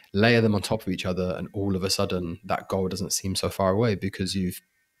them, layer them on top of each other, and all of a sudden that goal doesn't seem so far away because you've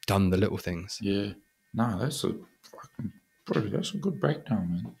done the little things. Yeah. No, that's a good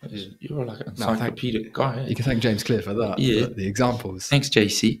breakdown, man. You're like an encyclopedic guy. You can thank James Clear for that. Yeah. For the examples. Thanks,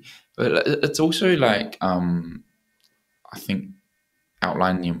 JC. But it's also like, I think,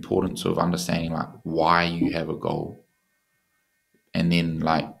 outlining the importance of understanding like why you have a goal. And then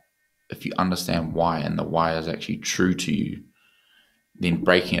like, if you understand why, and the why is actually true to you, then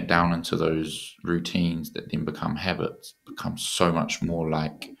breaking it down into those routines that then become habits becomes so much more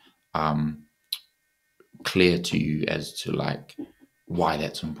like clear to you as to like why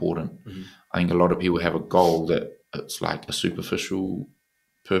that's important. I think a lot of people have a goal that it's like a superficial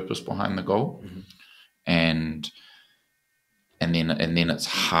purpose behind the goal, and then it's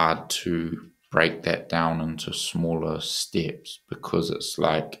hard to break that down into smaller steps, because it's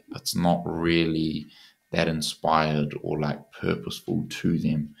like it's not really that inspired or like purposeful to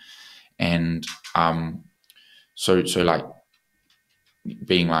them. And so like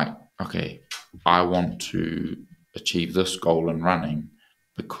being like, okay, I want to achieve this goal in running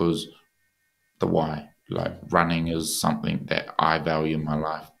because the why, like running is something that I value in my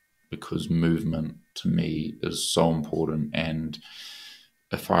life, because movement to me is so important. And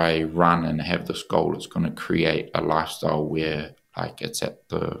if I run and have this goal, it's going to create a lifestyle where like it's at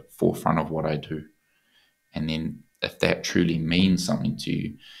the forefront of what I do. And then if that truly means something to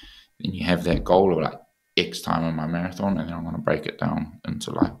you, then you have that goal of like X time in my marathon, and then I'm going to break it down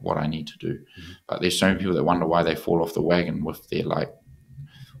into like what I need to do. But there's so many people that wonder why they fall off the wagon with their like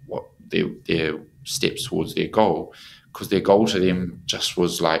their steps towards their goal, because their goal to them just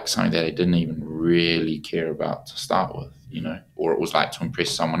was like something that they didn't even really care about to start with, you know, or it was like to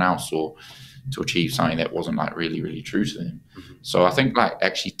impress someone else or to achieve something that wasn't like really, really true to them. So I think like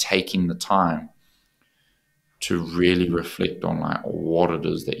actually taking the time to really reflect on like what it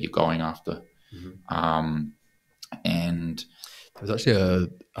is that you're going after. And there was actually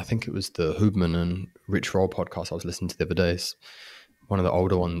I think it was the Hoobman and Rich Roll podcast I was listening to the other day. One of the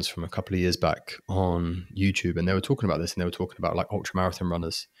older ones from a couple of years back on YouTube, and they were talking about this, and they were talking about like ultra marathon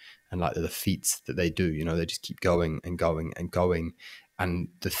runners and like the feats that they do. You know, they just keep going and going and going. And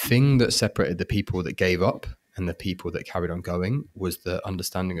the thing that separated the people that gave up and the people that carried on going was the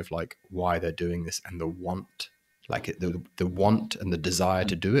understanding of like why they're doing this and the want, like the want and the desire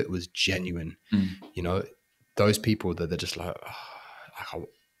to do it was genuine. You know, those people that they're just like, oh,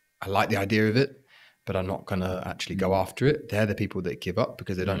 I like the idea of it, but I'm not going to actually go after it. They're the people that give up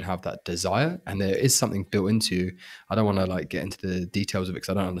because they don't have that desire. And there is something built into you. I don't want to like get into the details of it because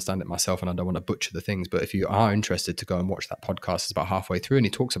I don't understand it myself and I don't want to butcher the things. But if you are interested to go and watch that podcast, it's about halfway through and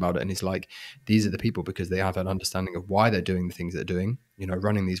he talks about it. And he's like, these are the people because they have an understanding of why they're doing the things they're doing, you know,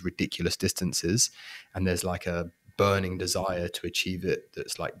 running these ridiculous distances. And there's like a burning desire to achieve it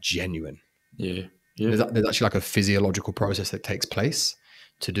that's like genuine. Yeah. There's actually like a physiological process that takes place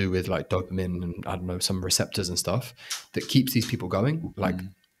to do with like dopamine and I don't know, some receptors and stuff that keeps these people going. Like,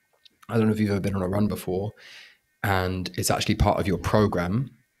 I don't know if you've ever been on a run before and it's actually part of your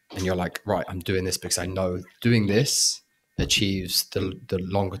program and you're like, right, I'm doing this because I know doing this achieves the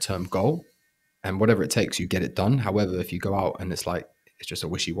longer term goal and whatever it takes, you get it done. However, if you go out and it's like, it's just a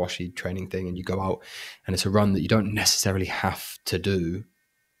wishy-washy training thing and you go out and it's a run that you don't necessarily have to do,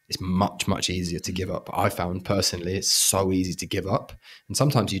 it's much, much easier to give up. I found personally, it's so easy to give up. And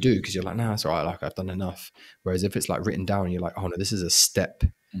sometimes you do because you're like, nah, it's all right. Like I've done enough. Whereas if it's like written down, you're like, oh no, this is a step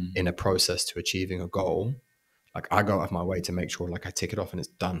in a process to achieving a goal. Like I go out of my way to make sure like I tick it off and it's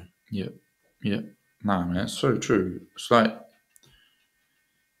done. Yeah. No, man, that's so true. It's like,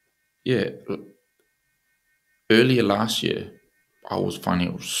 earlier last year, I was finding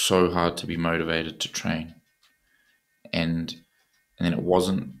it was so hard to be motivated to train. And then it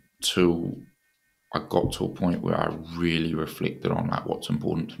wasn't till I got to a point where I really reflected on like what's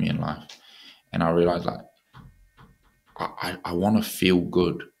important to me in life. And I realized like, I want to feel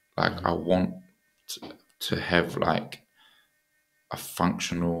good. Like I want to have like a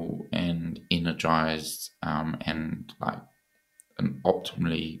functional and energized and like an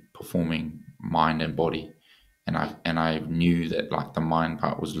optimally performing mind and body. And I knew that like the mind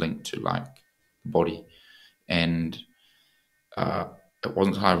part was linked to like the body. And it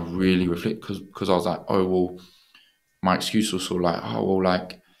wasn't until I really reflect because I was like, oh well, my excuse was sort of like, oh well,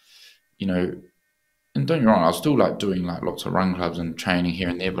 like, you know, and don't get me wrong, I was still like doing like lots of run clubs and training here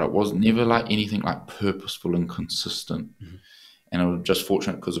and there, but it was never like anything like purposeful and consistent. And I was just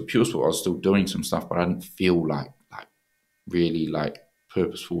fortunate because of Puresport, I was still doing some stuff, but I didn't feel like really like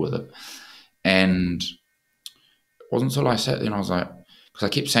purposeful with it. And it wasn't until I sat there and I was like, because I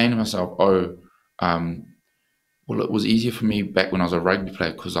kept saying to myself, well, it was easier for me back when I was a rugby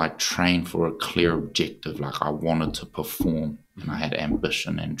player because I trained for a clear objective. Like I wanted to perform and I had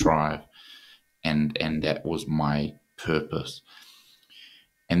ambition and drive and that was my purpose.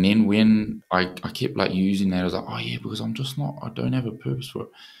 And then when I kept like using that, I was like, oh yeah, because I don't have a purpose for it.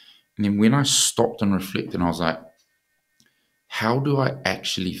 And then when I stopped and reflected, I was like, how do I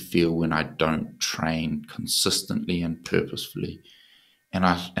actually feel when I don't train consistently and purposefully? And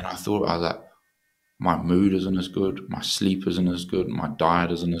I thought, I was like, my mood isn't as good, my sleep isn't as good, my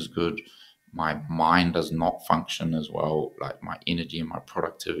diet isn't as good, my mind does not function as well, like my energy and my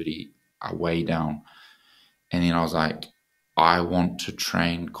productivity are way down. And then I was like, I want to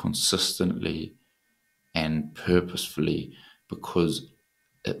train consistently and purposefully because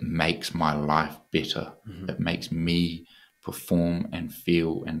it makes my life better. It makes me perform and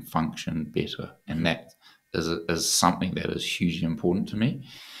feel and function better. And that is something that is hugely important to me.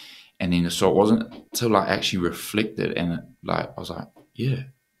 And then so it wasn't until I actually reflected and I was like, yeah,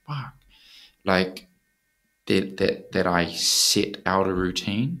 fuck. Like that I set out a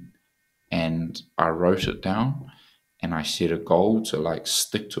routine and I wrote it down and I set a goal to like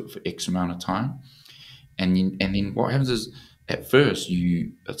stick to it for X amount of time. And then what happens is at first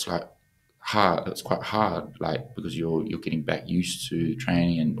it's like hard. It's quite hard, like because you're getting back used to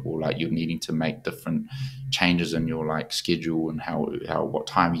training or like you're needing to make different changes in your like schedule and how what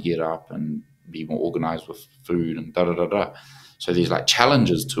time you get up and be more organized with food and da da da da. So there's like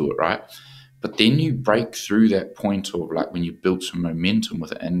challenges to it, right? But then you break through that point of like when you build some momentum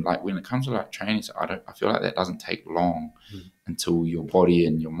with it, and like when it comes to like training, so I feel like that doesn't take long until your body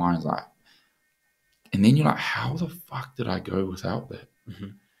and your mind's like, and then you're like, how the fuck did I go without that?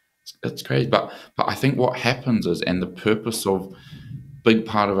 It's crazy. But I think what happens is, and the purpose of big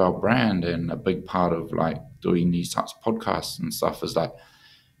part of our brand and a big part of like doing these types of podcasts and stuff is like,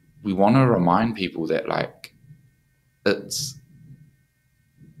 we want to remind people that like it's,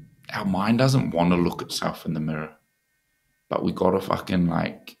 our mind doesn't want to look itself in the mirror, but we got to fucking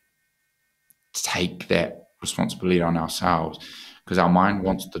like take that responsibility on ourselves, because our mind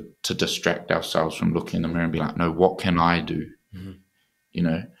wants to distract ourselves from looking in the mirror and be like, no, what can I do? You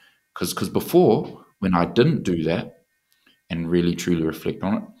know, because before, when I didn't do that and really truly reflect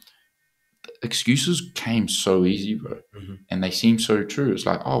on it, excuses came so easy, bro. And they seem so true. It's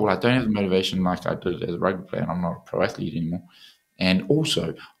like, oh, well, I don't have the motivation like I did as a rugby player, and I'm not a pro athlete anymore. And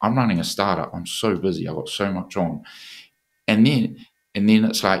also, I'm running a startup. I'm so busy. I've got so much on. And then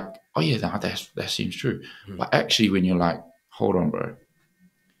it's like, oh yeah, that seems true. But actually, when you're like, hold on, bro,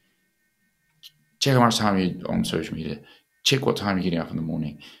 check how much time you're on social media. Check what time you're getting up in the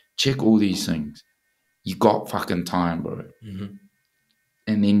morning. Check all these things. You got fucking time, bro.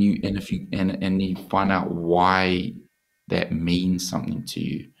 And then you find out why that means something to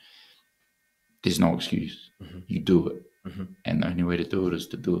you. There's no excuse. You do it. And the only way to do it is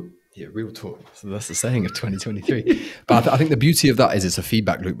to do it. Yeah, real talk. So that's the saying of 2023. But I think the beauty of that is it's a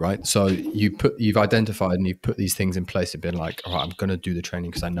feedback loop, right? So you've identified and you've put these things in place and been like, all right, I'm going to do the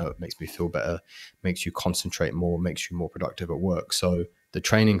training because I know it makes me feel better, makes you concentrate more, makes you more productive at work. So the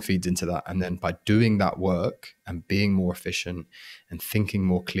training feeds into that. And then by doing that work and being more efficient and thinking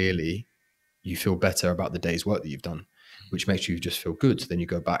more clearly, you feel better about the day's work that you've done, which makes you just feel good. So then you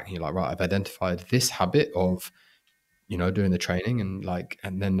go back and you're like, right, I've identified this habit of, you know, doing the training,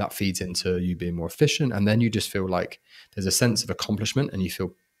 and then that feeds into you being more efficient. And then you just feel like there's a sense of accomplishment and you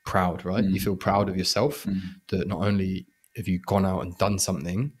feel proud, right? You feel proud of yourself that not only have you gone out and done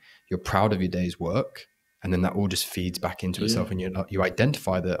something, you're proud of your day's work. And then that all just feeds back into itself. And you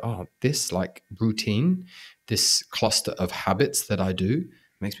identify that, oh, this like routine, this cluster of habits that I do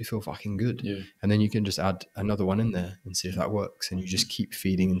makes me feel fucking good. Yeah. And then you can just add another one in there and see if that works. And you just keep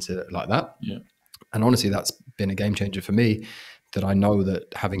feeding into it like that. Yeah. And honestly, that's been a game changer for me, that I know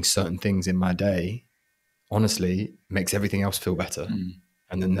that having certain things in my day, honestly, makes everything else feel better.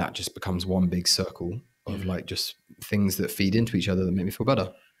 And then that just becomes one big circle of like just things that feed into each other that make me feel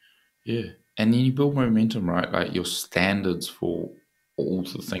better. Yeah. And then you build momentum, right? Like your standards for all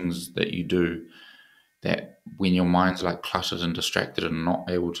the things that you do, that when your mind's like cluttered and distracted and not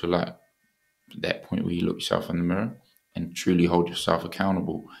able to like, that point where you look yourself in the mirror and truly hold yourself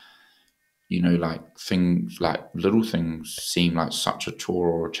accountable, you know, like things like little things seem like such a chore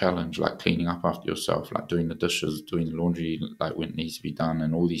or a challenge, like cleaning up after yourself, like doing the dishes, doing the laundry, like when it needs to be done,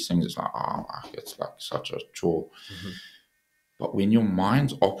 and all these things. It's like, oh, it's like such a chore. But when your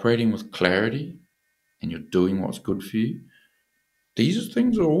mind's operating with clarity and you're doing what's good for you, these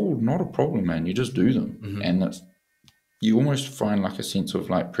things are all not a problem, man. You just do them. And that's, you almost find like a sense of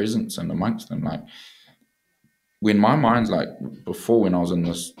like presence in amongst them. Like when my mind's like, before, when I was in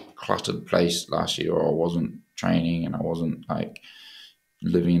this cluttered place last year, or I wasn't training and I wasn't like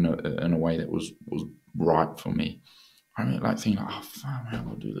living in a way that was right for me, I remember like thinking, oh fuck, man,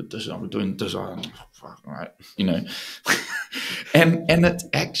 I'll do the dishes, I'm doing this, oh, fuck, right, you know. and it's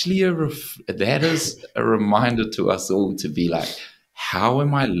actually that is a reminder to us all to be like, how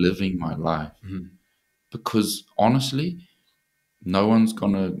am I living my life? Because honestly, no one's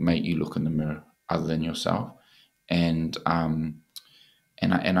gonna make you look in the mirror other than yourself. And I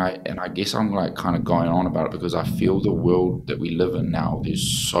guess I'm like kind of going on about it because I feel the world that we live in now,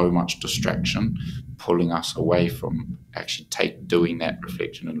 there's so much distraction pulling us away from actually doing that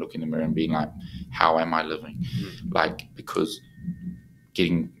reflection and looking in the mirror and being like, how am I living? Like, because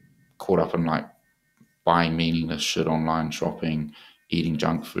getting caught up in like buying meaningless shit online, shopping, eating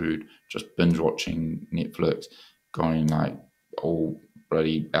junk food, just binge watching Netflix, going like all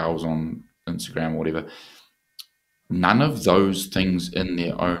bloody hours on Instagram or whatever. None of those things in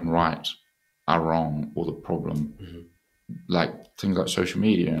their own right are wrong or the problem. Like things like social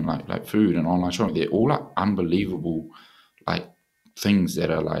media and like food and online shopping, they're all like unbelievable like things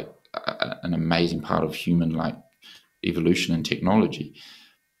that are like an amazing part of human like evolution and technology.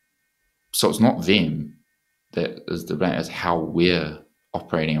 So it's not them that is the blame, it's how we're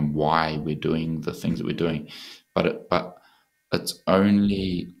operating and why we're doing the things that we're doing. But it's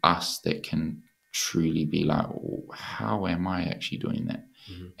only us that can truly be like, oh, how am I actually doing that?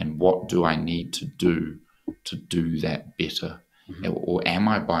 And what do I need to do that better? Or am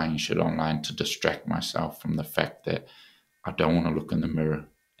I buying shit online to distract myself from the fact that I don't want to look in the mirror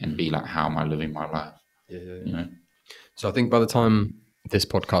and be like, how am I living my life? Yeah. You know? So I think by the time this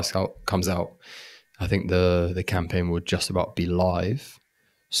comes out, I think the campaign will just about be live.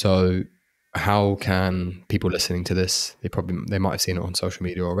 So how can people listening to this, they might have seen it on social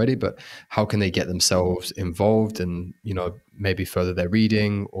media already, but how can they get themselves involved and, maybe further their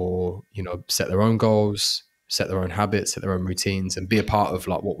reading or, set their own goals, set their own habits, set their own routines, and be a part of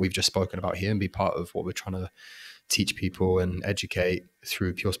like what we've just spoken about here and be part of what we're trying to teach people and educate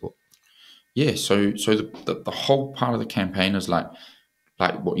through Puresport? Yeah, so the whole part of the campaign is like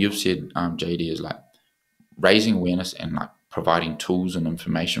what you've said, JD, is like raising awareness and like providing tools and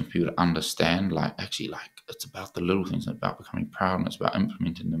information for people to understand. Like actually, like it's about the little things, it's about becoming proud, and it's about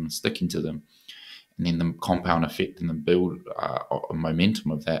implementing them and sticking to them, and then the compound effect and the build a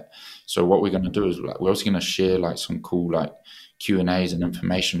momentum of that. So what we're going to do is like we're also going to share like some cool like Q&As and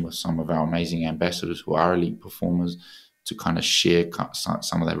information with some of our amazing ambassadors who are elite performers to kind of share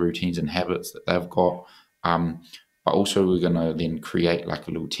some of their routines and habits that they've got. But also we're going to then create like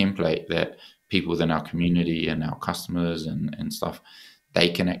a little template that people within our community and our customers and stuff, they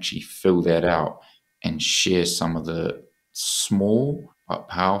can actually fill that out and share some of the small but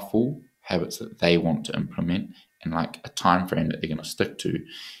powerful habits that they want to implement and like a time frame that they're going to stick to.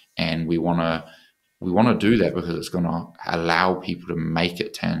 And we want to do that because it's going to allow people to make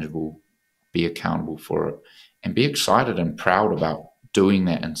it tangible, be accountable for it, and be excited and proud about doing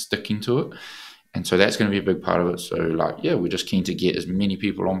that and sticking to it. And so that's going to be a big part of it. So like, yeah, we're just keen to get as many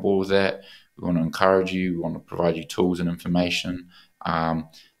people on board with that. We want to encourage you. We want to provide you tools and information.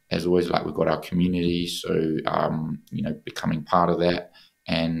 As always, like we've got our community. So, becoming part of that.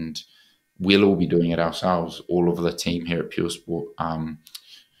 And we'll all be doing it ourselves, all of the team here at Puresport.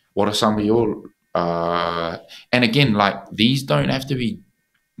 What are some of your... and again, like these don't have to be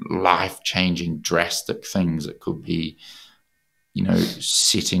life-changing, drastic things. It could be,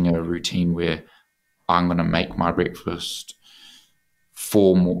 setting a routine where I'm going to make my breakfast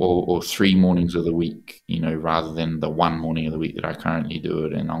 3 mornings of the week, rather than the one morning of the week that I currently do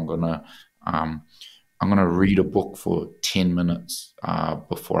it. And I'm gonna read a book for 10 minutes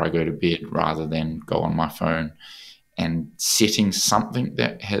before I go to bed, rather than go on my phone. And setting something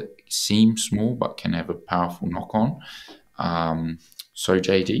that seems small but can have a powerful knock on. So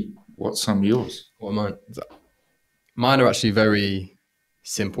JD, what's some of yours? Well, mine are actually very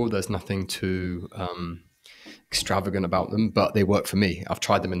simple. There's nothing too extravagant about them, but they work for me. I've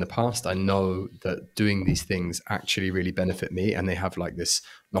tried them in the past. I know that doing these things actually really benefit me, and they have like this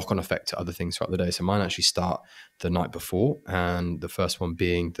knock-on effect to other things throughout the day. So mine actually start the night before, and the first one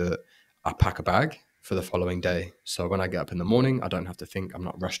being that I pack a bag for the following day. So when I get up in the morning, I don't have to think. I'm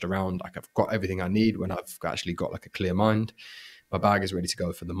not rushed around. Like I've got everything I need when I've actually got like a clear mind. My bag is ready to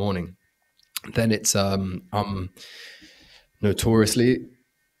go for the morning. Then it's I'm notoriously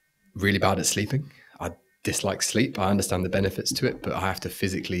really bad at sleeping. I dislike sleep. I understand the benefits to it, but I have to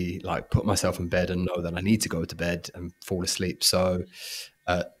physically like put myself in bed and know that I need to go to bed and fall asleep. So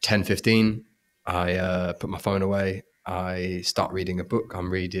at 10:15, I put my phone away. I start reading a book.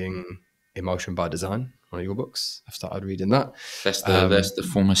 I'm reading Emotion by Design, one of your books. I've started reading that. That's the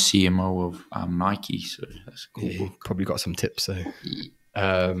former CMO of Nike, so that's a cool book. Probably got some tips. So,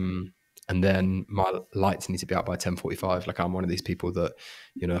 Yeah. and then my lights need to be out by 10:45. Like I'm one of these people that,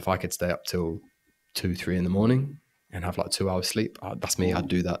 if I could stay up till 2-3 in the morning and have like 2 hours sleep, that's me. I'd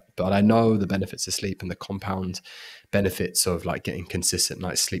do that. But I know the benefits of sleep and the compound benefits of like getting consistent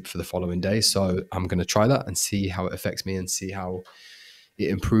night's sleep for the following day. So I'm going to try that and see how it affects me and see how it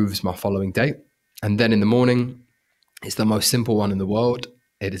improves my following day. And then in the morning, it's the most simple one in the world.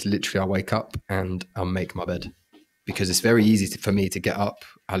 It is literally I wake up and I'll make my bed, because it's very easy for me to get up.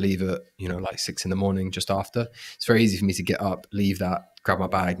 I leave at, like 6 in the morning, just after. It's very easy for me to get up, leave that, grab my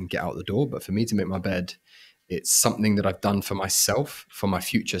bag and get out the door. But for me to make my bed, it's something that I've done for myself, for my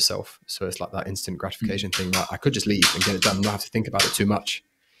future self. So it's like that instant gratification thing that I could just leave and get it done and not have to think about it too much.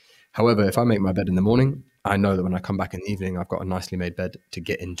 However, if I make my bed in the morning, I know that when I come back in the evening, I've got a nicely made bed to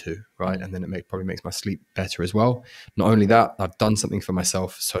get into, right? And then it probably makes my sleep better as well. Not only that, I've done something for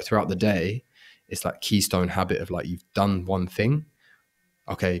myself. So throughout the day, it's like keystone habit of like, you've done one thing.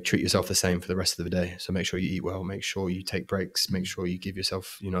 Okay, treat yourself the same for the rest of the day. So make sure you eat well, make sure you take breaks, make sure you give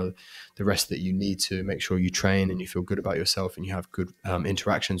yourself, the rest that you need to, make sure you train and you feel good about yourself and you have good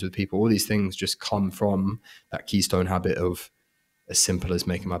interactions with people. All these things just come from that keystone habit of as simple as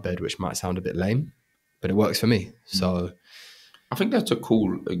making my bed, which might sound a bit lame, but it works for me. So I think that's a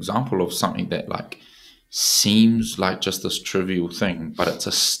cool example of something that like seems like just this trivial thing, but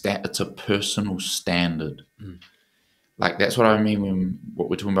it's a personal standard. Like that's what I mean when what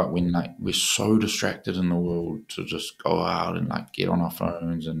we're talking about when like we're so distracted in the world to just go out and like get on our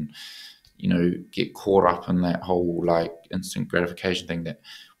phones and get caught up in that whole like instant gratification thing that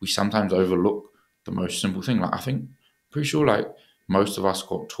we sometimes overlook the most simple thing. Like I think, pretty sure like most of us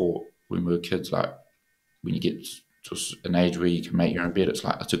got taught when we were kids, like when you get to an age where you can make your own bed, it's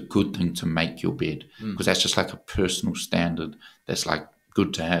like it's a good thing to make your bed because that's just like a personal standard that's like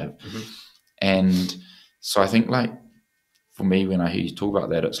good to have. And so I think like for me, when I hear you talk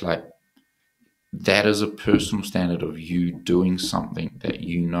about that, it's like that is a personal standard of you doing something that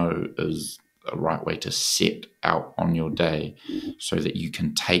is the right way to set out on your day so that you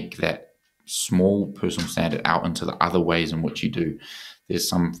can take that small personal standard out into the other ways in which you do. There's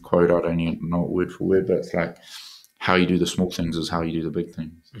some quote, I don't even know word for word, but it's like how you do the small things is how you do the big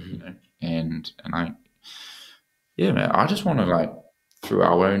things. And man, I just want to like through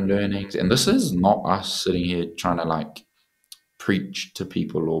our own learnings, and this is not us sitting here trying to like preach to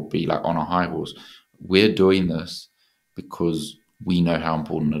people or be like on a high horse. We're doing this because we know how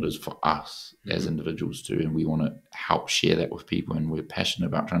important it is for us as individuals too, and we want to help share that with people, and we're passionate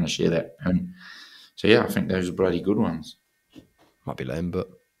about trying to share that. And so I think those are bloody good ones. Might be lame,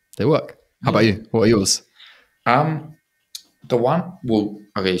 but they work. How about you? What are yours? The one,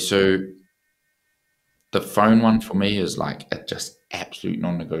 so the phone one for me is like a just absolute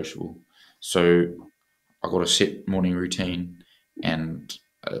non-negotiable. So I got a set morning routine, and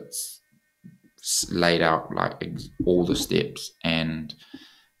it's laid out like all the steps, and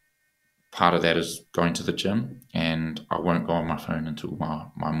part of that is going to the gym, and I won't go on my phone until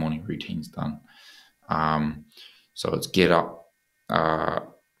my morning routine's done. So it's get up,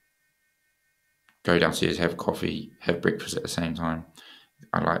 go downstairs, have coffee, have breakfast at the same time.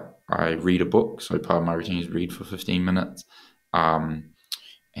 I read a book, so part of my routine is read for 15 minutes, and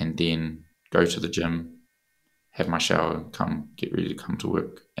then go to the gym, have my shower, get ready to come to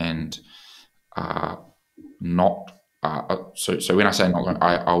work, and so when I say not going,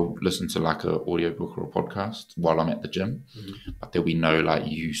 I'll listen to like an audiobook or a podcast while I'm at the gym, but there'll be no like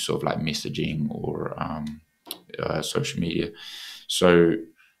use of like messaging or social media. So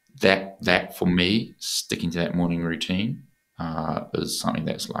that for me, sticking to that morning routine is something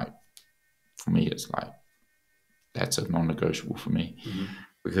that's like, for me, it's like that's a non-negotiable for me,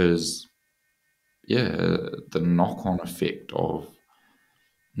 because the knock-on effect of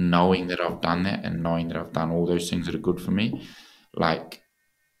knowing that I've done that and knowing that I've done all those things that are good for me, like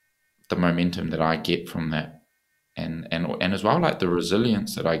the momentum that I get from that, and as well like the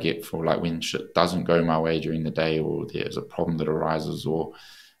resilience that I get for like when shit doesn't go my way during the day, or there's a problem that arises, or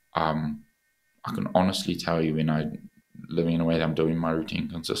I can honestly tell you when I'm living in a way that I'm doing my routine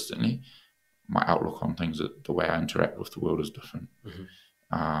consistently, my outlook on things, the way I interact with the world is different.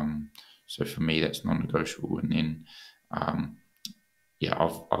 So for me, that's non-negotiable. And then I've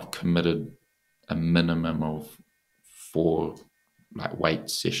committed a minimum of 4 like weight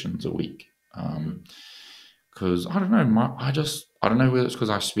sessions a week, because I don't know, I don't know whether it's because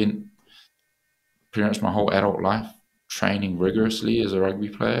I spent pretty much my whole adult life training rigorously as a rugby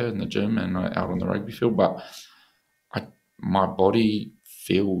player in the gym and out on the rugby field, but my body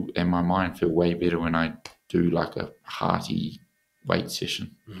and my mind feel way better when I do like a hearty weight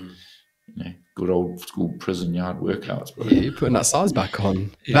session. Good old school prison yard workouts, bro. Yeah, you're putting that size back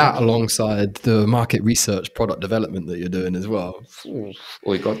on. That alongside the market research, product development that you're doing as well.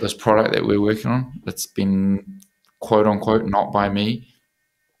 We got this product that we're working on. It's been quote unquote not by me.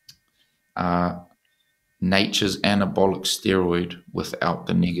 Nature's anabolic steroid without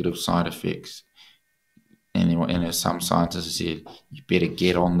the negative side effects. And as some scientists said, you better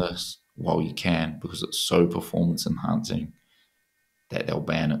get on this while you can, because it's so performance enhancing that they'll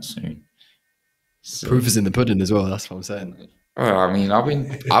ban it soon. So, proof is in the pudding as well. That's what I'm saying. I mean, I've been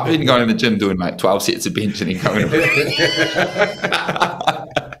going to the gym doing like 12 sets of bench and then coming.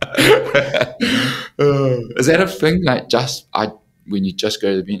 Is that a thing? Like when you just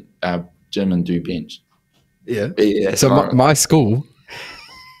go to the gym and do bench? Yeah. So my school,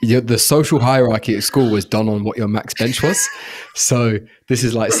 the social hierarchy at school was done on what your max bench was. So this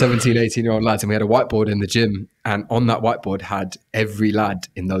is like 17, 18-year-old lads, and we had a whiteboard in the gym, and on that whiteboard had every lad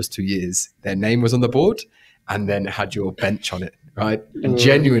in those 2 years. Their name was on the board, and then it had your bench on it, right? And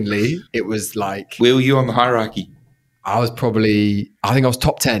genuinely, it was like... Where were you on the hierarchy? I think I was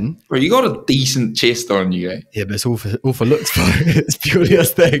top 10. Bro, you got a decent chest on you, eh? Yeah, but it's all for looks, bro. It's purely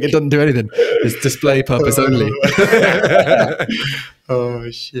aesthetic. It doesn't do anything. It's display purpose only.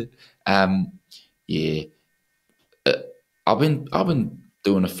 Oh shit. Yeah. I've been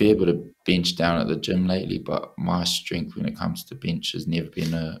doing a fair bit of bench down at the gym lately, but my strength when it comes to bench has never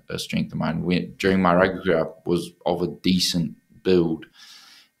been a strength of mine. During my rugby career, I was of a decent build,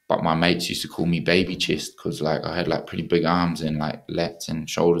 But my mates used to call me baby chest because like I had like pretty big arms and like lats and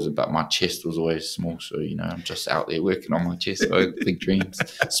shoulders, but my chest was always small. So, you know, I'm just out there working on my chest. So big dreams,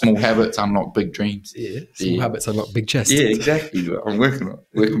 small habits unlock big dreams. Yeah, small habits unlock big chest. Yeah, exactly. I'm working on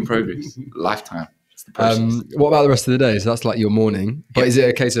it. Work in progress. Lifetime. It's the process. What about the rest of the day? So that's like your morning. But is it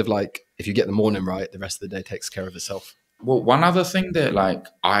a case of like, if you get the morning right, the rest of the day takes care of itself? Well, one other thing that like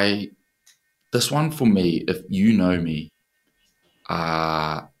this one for me, if you know me,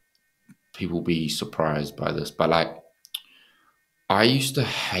 people will be surprised by this, but like I used to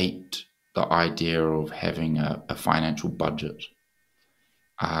hate the idea of having a financial budget,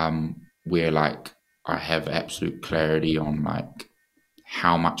 where like I have absolute clarity on like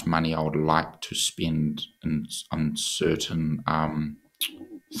how much money I would like to spend on certain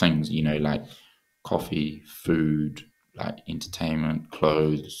things, you know, like coffee, food, like entertainment,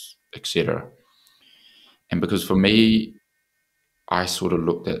 clothes, etc. And because for me, I sort of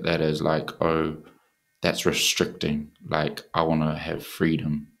looked at that as like, oh, that's restricting. Like I want to have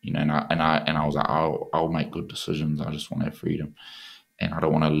freedom, you know, and I was like, I'll make good decisions. I just want to have freedom, and I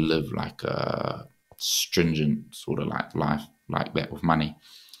don't want to live like a stringent sort of like life like that with money.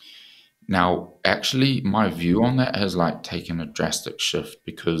 Now, actually, my view on that has like taken a drastic shift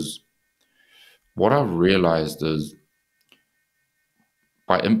because what I've realized is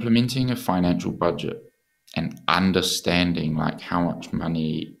by implementing a financial budget and understanding like how much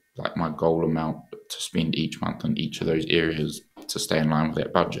money, like my goal amount to spend each month in each of those areas to stay in line with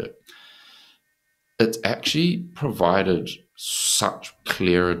that budget, it's actually provided such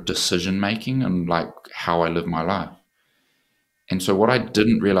clearer decision making and like how I live my life. And so what I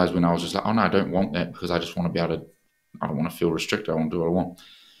didn't realize when I was just like, oh no, I don't want that because I just want to be able to, I don't want to feel restricted. I want to do what I want.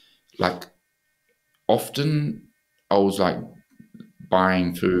 Like often I was like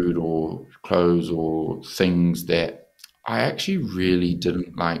buying food or clothes or things that I actually really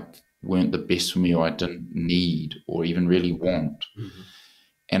didn't like, weren't the best for me, or I didn't need or even really want. Mm-hmm.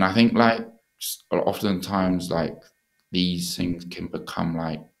 And I think like oftentimes like these things can become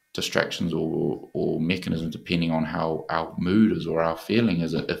like distractions or mechanisms depending on how our mood is or our feeling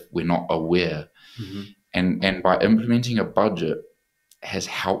is if we're not aware. Mm-hmm. And by implementing a budget has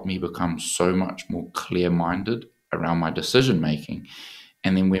helped me become so much more clear-minded around my decision making.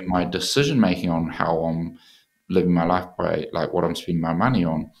 And then when my decision making on how I'm living my life by like what I'm spending my money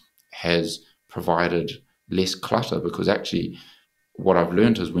on has provided less clutter, because actually what I've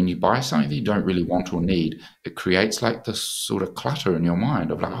learned is when you buy something that you don't really want or need, it creates like this sort of clutter in your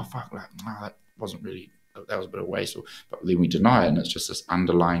mind of like, oh fuck, like no, that wasn't really, that was a bit of waste. But then we deny it, and it's just this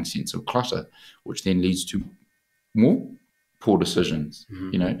underlying sense of clutter, which then leads to more poor decisions,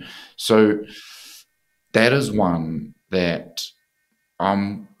 you know. So that is one that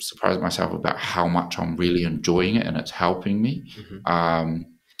I'm surprised myself about how much I'm really enjoying it and it's helping me.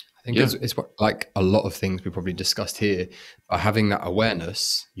 I think it's what, like a lot of things we probably discussed here. By having that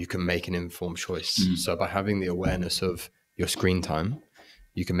awareness, you can make an informed choice. So by having the awareness of your screen time,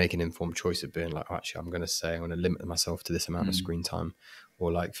 you can make an informed choice of being like, oh, actually, I'm going to limit myself to this amount of screen time.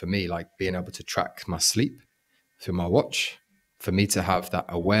 Or like for me, like being able to track my sleep through my watch. For me to have that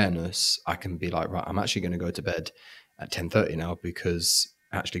awareness, I can be like, right, I'm actually going to go to bed at 10:30 now, because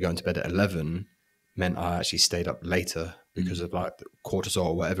actually going to bed at 11 meant I actually stayed up later because of like cortisol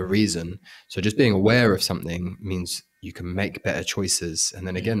or whatever reason. So just being aware of something means you can make better choices. And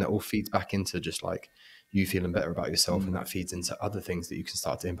then again, that all feeds back into just like you feeling better about yourself, and that feeds into other things that you can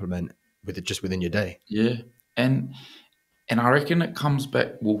start to implement with it just within your day. Yeah. And I reckon it comes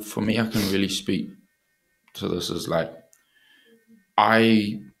back, well, for me, I can really speak to this as like,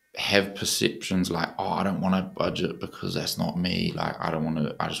 I have perceptions like, oh, I don't want to budget because that's not me. Like, I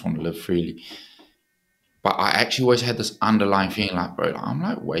just want to live freely. But I actually always had this underlying feeling like, bro, like, I'm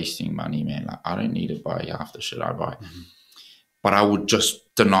like wasting money, man. Like, I don't need to buy half the shit I buy. But I would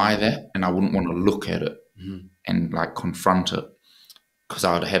just deny that, and I wouldn't want to look at it and like confront it, because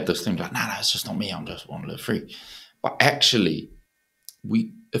I would have this thing like, nah, it's just not me. I just want to live free. But actually,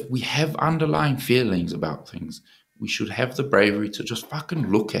 if we have underlying feelings about things, we should have the bravery to just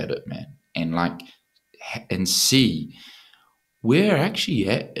fucking look at it, man, and like and see where actually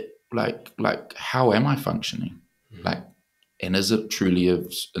at, like how am I functioning, like, and is it truly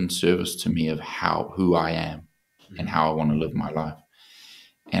in service to me of who I am and how I want to live my life.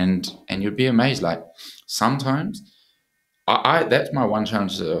 And you'd be amazed, like sometimes I that's my one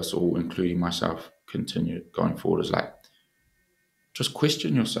challenge to us all, including myself, continue going forward, is like, just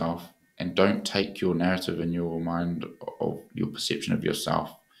question yourself and don't take your narrative in your mind of your perception of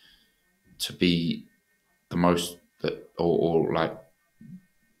yourself to be the most that or like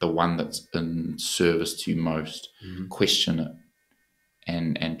the one that's in service to you most. Question it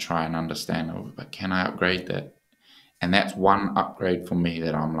and try and understand, oh, but can I upgrade that? And that's one upgrade for me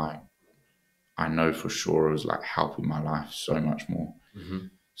that I'm like, I know for sure is like helping my life so much more.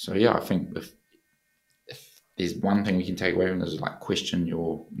 So yeah, I think if there's one thing we can take away from this is like question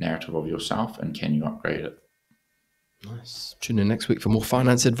your narrative of yourself and can you upgrade it? Nice. Tune in next week for more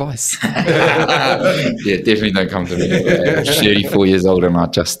finance advice. Yeah, definitely don't come to me. I'm 34 years old and I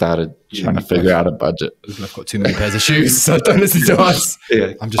just started trying to figure out a budget. I've got too many pairs of shoes, so don't listen to us.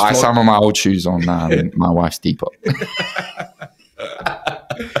 Yeah, I'm just buy some of my old shoes on my wife's Depop.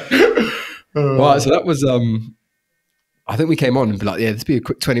 Right, so that was I think we came on and be like, yeah, this be a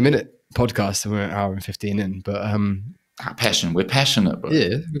quick 20-minute podcast, and we're an hour and 15 in, but we're passionate, bro.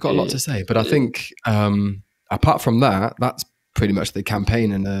 Yeah, we've got a lot to say, but I think apart from that, that's pretty much the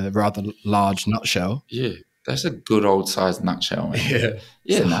campaign in a rather large nutshell. Yeah, that's a good old sized nutshell, man.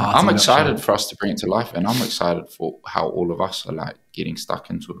 Yeah, no, I'm excited for us to bring it to life, and I'm excited for how all of us are like getting stuck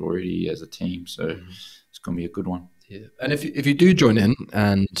into it already as a team. So it's going to be a good one. Yeah. And if you do join in,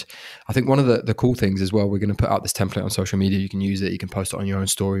 and I think one of the cool things as well, we're going to put out this template on social media. You can use it. You can post it on your own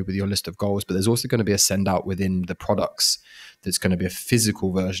story with your list of goals, but there's also going to be a send out within the products that's going to be a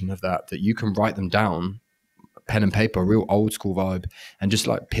physical version of that you can write them down, pen and paper, real old school vibe, and just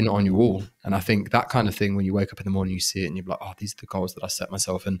like pin it on your wall. And I think that kind of thing, when you wake up in the morning, you see it and you're like, oh, these are the goals that I set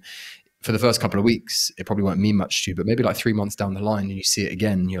myself. And for the first couple of weeks, it probably won't mean much to you, but maybe like 3 months down the line and you see it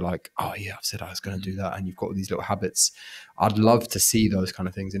again, you're like, oh yeah, I've said I was going to do that. And you've got all these little habits. I'd love to see those kind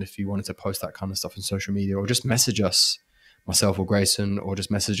of things. And if you wanted to post that kind of stuff on social media, or just message us, myself or Grayson, or just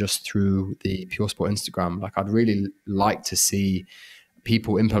message us through the Puresport Instagram, like I'd really like to see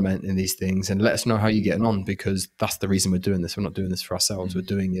people implementing these things, and let us know how you're getting on, because that's the reason we're doing this. We're not doing this for ourselves. We're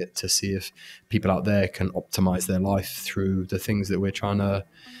doing it to see if people out there can optimize their life through the things that we're trying to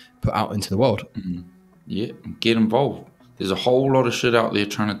put out into the world. Yeah, get involved. There's a whole lot of shit out there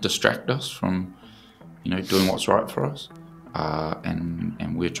trying to distract us from, doing what's right for us.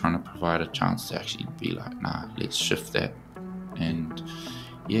 And we're trying to provide a chance to actually be like, nah, let's shift that. And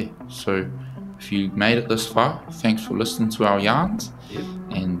yeah, so if you made it this far, thanks for listening to our yarns.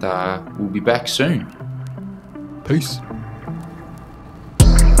 And we'll be back soon. Peace.